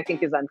something I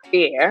think is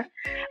unfair,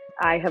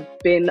 I have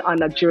been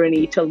on a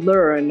journey to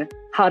learn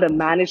how to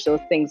manage those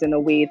things in a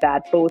way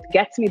that both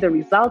gets me the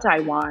result I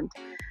want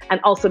and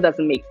also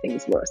doesn't make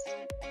things worse.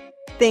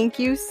 Thank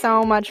you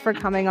so much for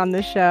coming on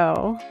the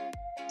show.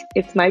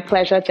 It's my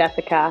pleasure,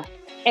 Jessica.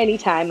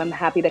 Anytime, I'm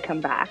happy to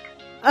come back.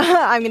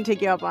 I'm going to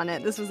take you up on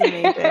it. This was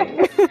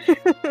amazing.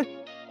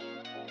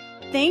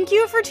 Thank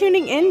you for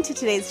tuning in to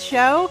today's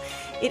show.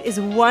 It is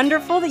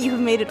wonderful that you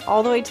have made it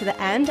all the way to the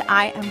end.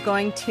 I am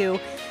going to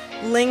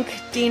link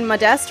Dean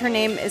Modeste. Her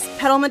name is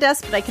Petal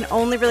Modeste, but I can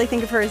only really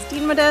think of her as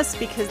Dean Modeste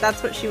because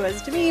that's what she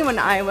was to me when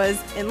I was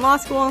in law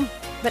school.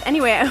 But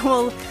anyway, I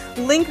will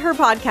link her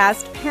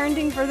podcast,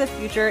 Parenting for the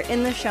Future,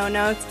 in the show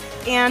notes.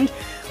 And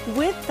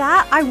with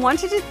that, I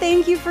wanted to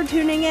thank you for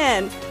tuning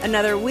in.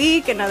 Another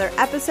week, another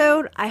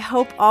episode. I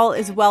hope all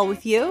is well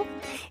with you.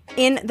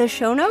 In the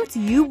show notes,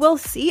 you will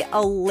see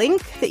a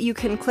link that you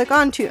can click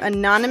on to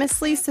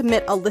anonymously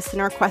submit a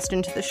listener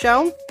question to the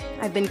show.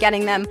 I've been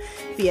getting them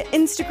via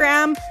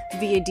Instagram,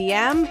 via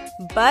DM,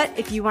 but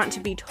if you want to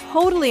be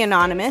totally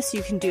anonymous,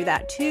 you can do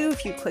that too.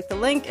 If you click the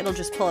link, it'll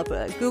just pull up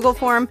a Google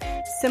form.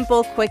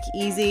 Simple, quick,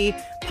 easy.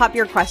 Pop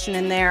your question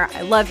in there.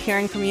 I love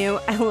hearing from you.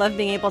 I love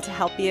being able to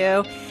help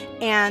you.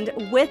 And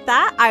with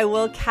that, I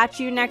will catch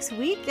you next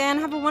week and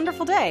have a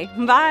wonderful day.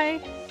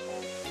 Bye.